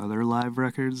two other live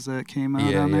records that came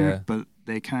out on there, but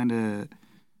they kind of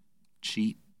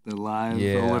cheat the live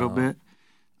a little bit,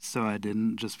 so I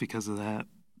didn't, just because of that.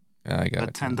 Yeah, I got it.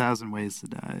 But 10,000 Ways to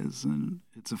Die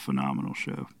it's a phenomenal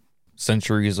show.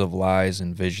 Centuries of Lies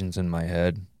and Visions in My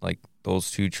Head, like those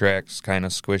two tracks kind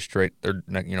of squished right there,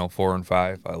 4 and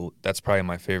 5. That's probably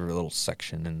my favorite little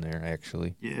section in there,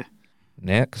 actually. Yeah.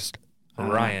 Next,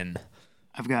 Orion.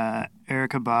 I've got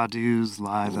Erykah Badu's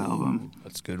live album.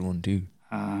 That's a good one, too.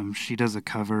 She does a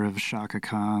cover of Shaka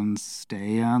Khan's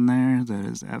Stay on there that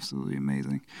is absolutely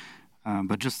amazing.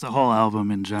 But just the whole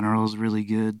album in general is really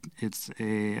good.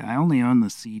 I only own the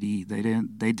CD.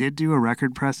 They did do a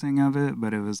record pressing of it,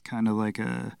 but it was kind of like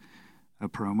a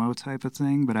promo type of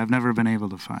thing, but I've never been able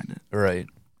to find it. Right.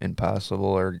 Impossible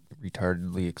or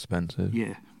retardedly expensive.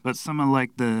 Yeah. But some of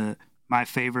like my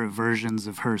favorite versions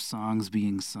of her songs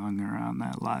being sung are on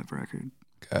that live record.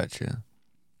 Gotcha.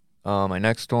 My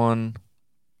next one,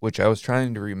 which I was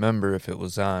trying to remember if it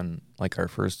was on like our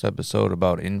first episode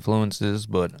about influences,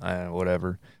 but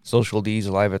whatever. Social D's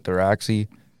Live at the Roxy.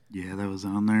 Yeah, that was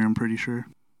on there, I'm pretty sure.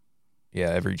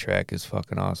 Yeah, every track is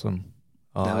fucking awesome.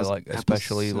 That was I like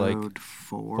especially like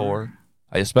 4.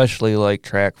 I especially like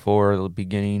track 4, the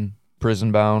beginning,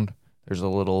 Prison Bound. There's a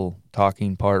little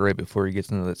talking part right before he gets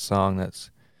into that song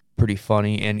that's pretty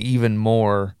funny, and even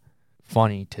more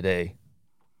funny today.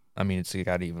 I mean, it's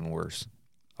got even worse.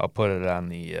 I'll put it on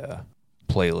the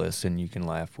playlist, and you can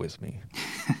laugh with me.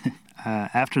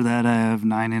 After that, I have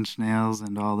 9 Inch Nails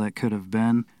and All That Could Have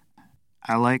Been.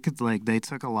 I like it. Like, they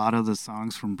took a lot of the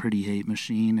songs from Pretty Hate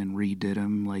Machine and redid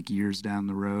them like years down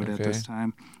the road at this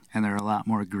time, and they're a lot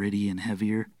more gritty and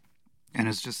heavier. And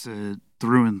it's just a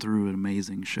through and through an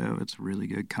amazing show. It's a really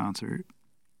good concert.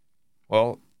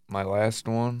 Well, my last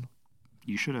one.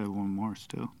 You should have one more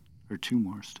still, or 2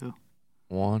 more still.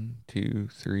 1, 2,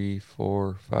 3,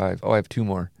 4, 5. Oh, I have 2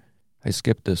 more. I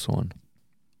skipped this one.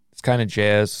 It's kind of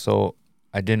jazz, so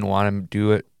I didn't want to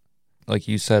do it. Like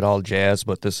you said, all jazz,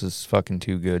 but this is fucking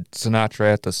too good.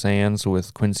 Sinatra at the Sands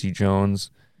with Quincy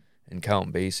Jones and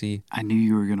Count Basie. I knew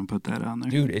you were going to put that on there.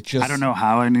 Dude, I don't know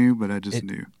how I knew, but I just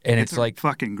knew. And it's like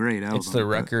fucking great album. It's the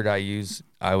record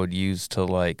I would use to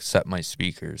like set my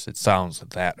speakers. It sounds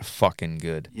that fucking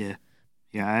good. Yeah.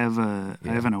 Yeah, I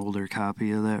have an older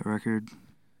copy of that record.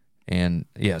 And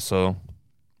and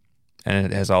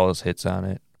it has all those hits on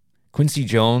it. Quincy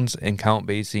Jones and Count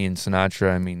Basie and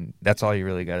Sinatra, I mean, that's all you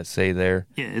really got to say there.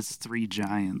 Yeah, it's 3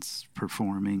 giants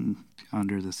performing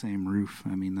under the same roof.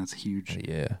 I mean, that's huge.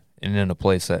 Yeah, and in a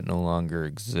place that no longer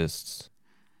exists.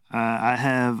 I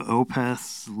have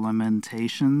Opeth's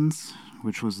Lamentations,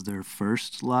 which was their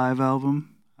first live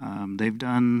album. They've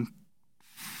done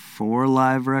 4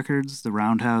 live records, the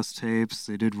Roundhouse tapes.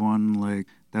 They did one like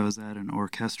that was at an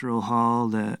orchestral hall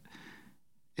that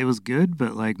it was good,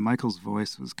 but like Michael's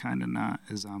voice was kind of not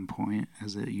as on point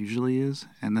as it usually is.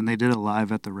 And then they did a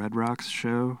live at the Red Rocks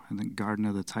show, I think Garden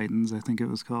of the Titans, I think it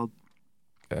was called.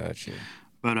 Gotcha.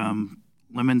 But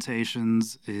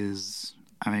Lamentations is,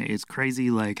 I mean, it's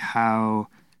crazy like how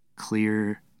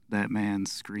clear that man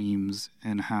screams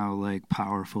and how like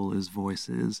powerful his voice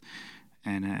is.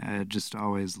 And I just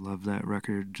always loved that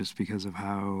record just because of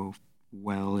how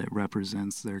well it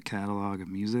represents their catalog of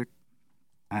music.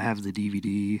 I have the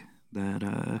DVD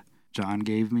that John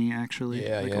gave me actually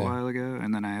a while ago,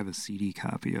 and then I have a CD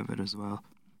copy of it as well.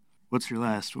 What's your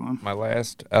last one? My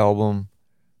last album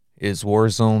is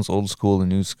Warzone's Old School and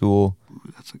New School.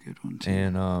 Ooh, that's a good one too.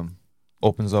 And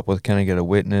opens up with Can I Get a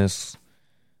Witness?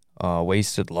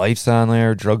 Wasted Life's on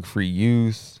there, Drug Free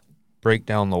Youth, Break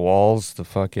Down the Walls, the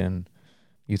fucking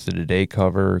Youth of the Day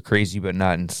cover, Crazy But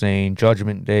Not Insane,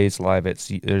 Judgment Day's live at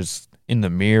there's In the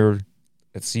Mirror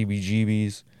at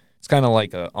CBGB's. It's kind of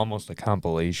like almost a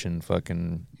compilation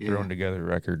fucking thrown together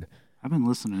record. I've been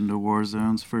listening to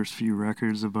Warzone's first few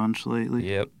records a bunch lately.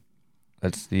 Yep.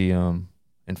 That's the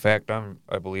in fact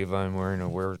I believe I'm wearing a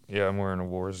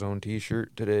Warzone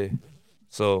t-shirt today.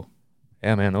 So,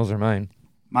 yeah man, those are mine.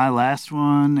 My last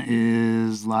one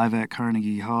is Live at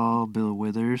Carnegie Hall, Bill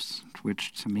Withers,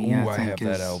 which to me I think have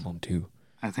that album too.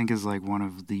 I think is like one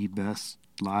of the best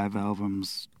live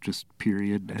albums, just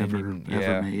period, ever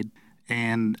made.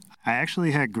 And I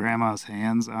actually had Grandma's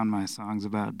hands on my songs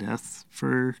about death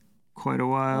for quite a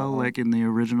while, like in the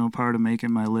original part of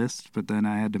making my list, but then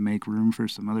I had to make room for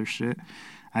some other shit.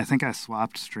 I think I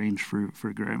swapped Strange Fruit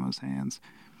for Grandma's Hands.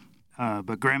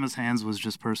 But Grandma's Hands was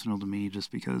just personal to me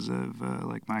just because of,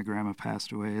 like, my grandma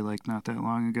passed away, like, not that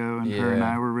long ago, and her and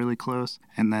I were really close.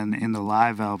 And then in the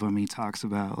live album, he talks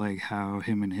about, like, how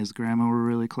him and his grandma were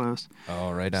really close.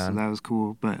 Oh, right on. So that was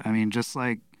cool. But, I mean, just,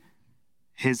 like,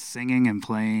 his singing and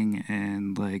playing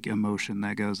and, like, emotion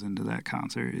that goes into that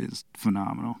concert is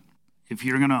phenomenal. If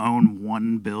you're going to own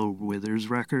one Bill Withers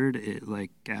record, it,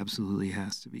 like, absolutely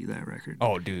has to be that record.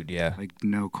 Oh, dude, yeah. Like,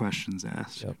 no questions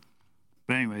asked. Yep.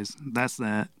 But anyways, that's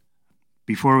that.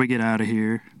 Before we get out of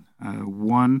here,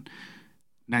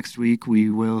 next week we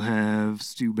will have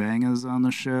Stu Bangas on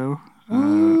the show,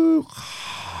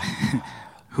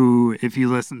 who, if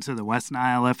you listen to the West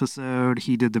Nile episode,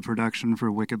 he did the production for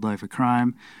Wicked Life of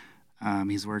Crime.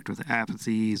 He's worked with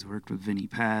Apathy, he's worked with Vinnie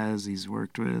Paz, he's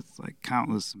worked with like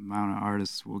countless amount of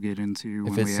artists we'll get into.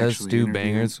 If it says Stu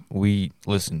Bangers, we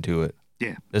listen to it.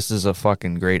 Yeah. This is a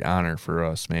fucking great honor for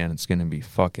us, man. It's going to be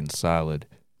fucking solid.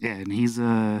 Yeah, and he's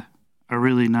a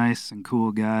really nice and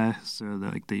cool guy. So,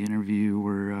 the interview,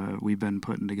 we've been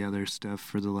putting together stuff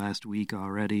for the last week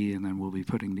already, and then we'll be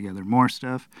putting together more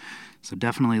stuff. So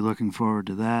definitely looking forward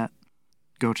to that.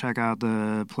 Go check out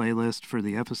the playlist for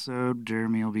the episode.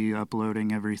 Jeremy will be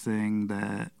uploading everything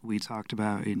that we talked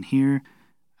about in here.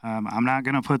 I'm not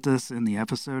going to put this in the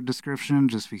episode description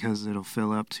just because it'll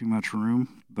fill up too much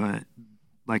room, but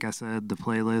like I said, the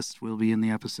playlist will be in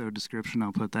the episode description.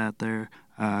 I'll put that there.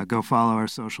 Go follow our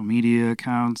social media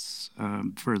accounts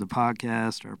for the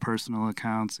podcast, our personal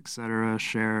accounts, etc.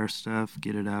 Share our stuff,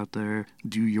 get it out there.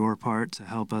 Do your part to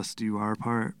help us do our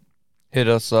part. Hit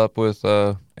us up with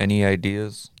any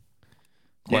ideas,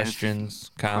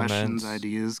 questions, comments. Questions,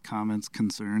 ideas, comments,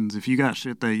 concerns. If you got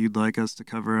shit that you'd like us to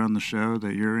cover on the show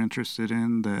that you're interested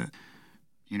in that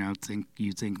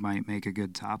you think might make a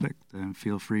good topic, then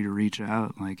feel free to reach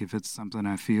out. Like, if it's something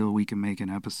I feel we can make an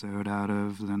episode out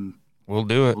of, then we'll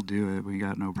do it. We'll do it. We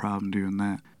got no problem doing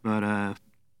that. But,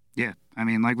 yeah, I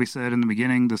mean, like we said in the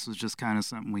beginning, this was just kind of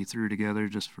something we threw together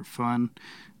just for fun,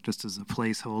 just as a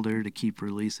placeholder to keep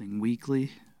releasing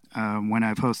weekly. When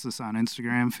I post this on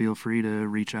Instagram, feel free to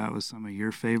reach out with some of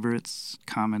your favorites,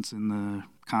 comments in the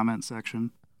comment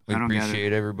section. We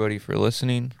appreciate everybody for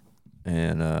listening,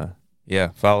 and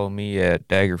follow me at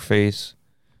Daggerface,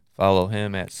 follow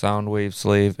him at Soundwave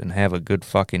Slave, and have a good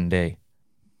fucking day.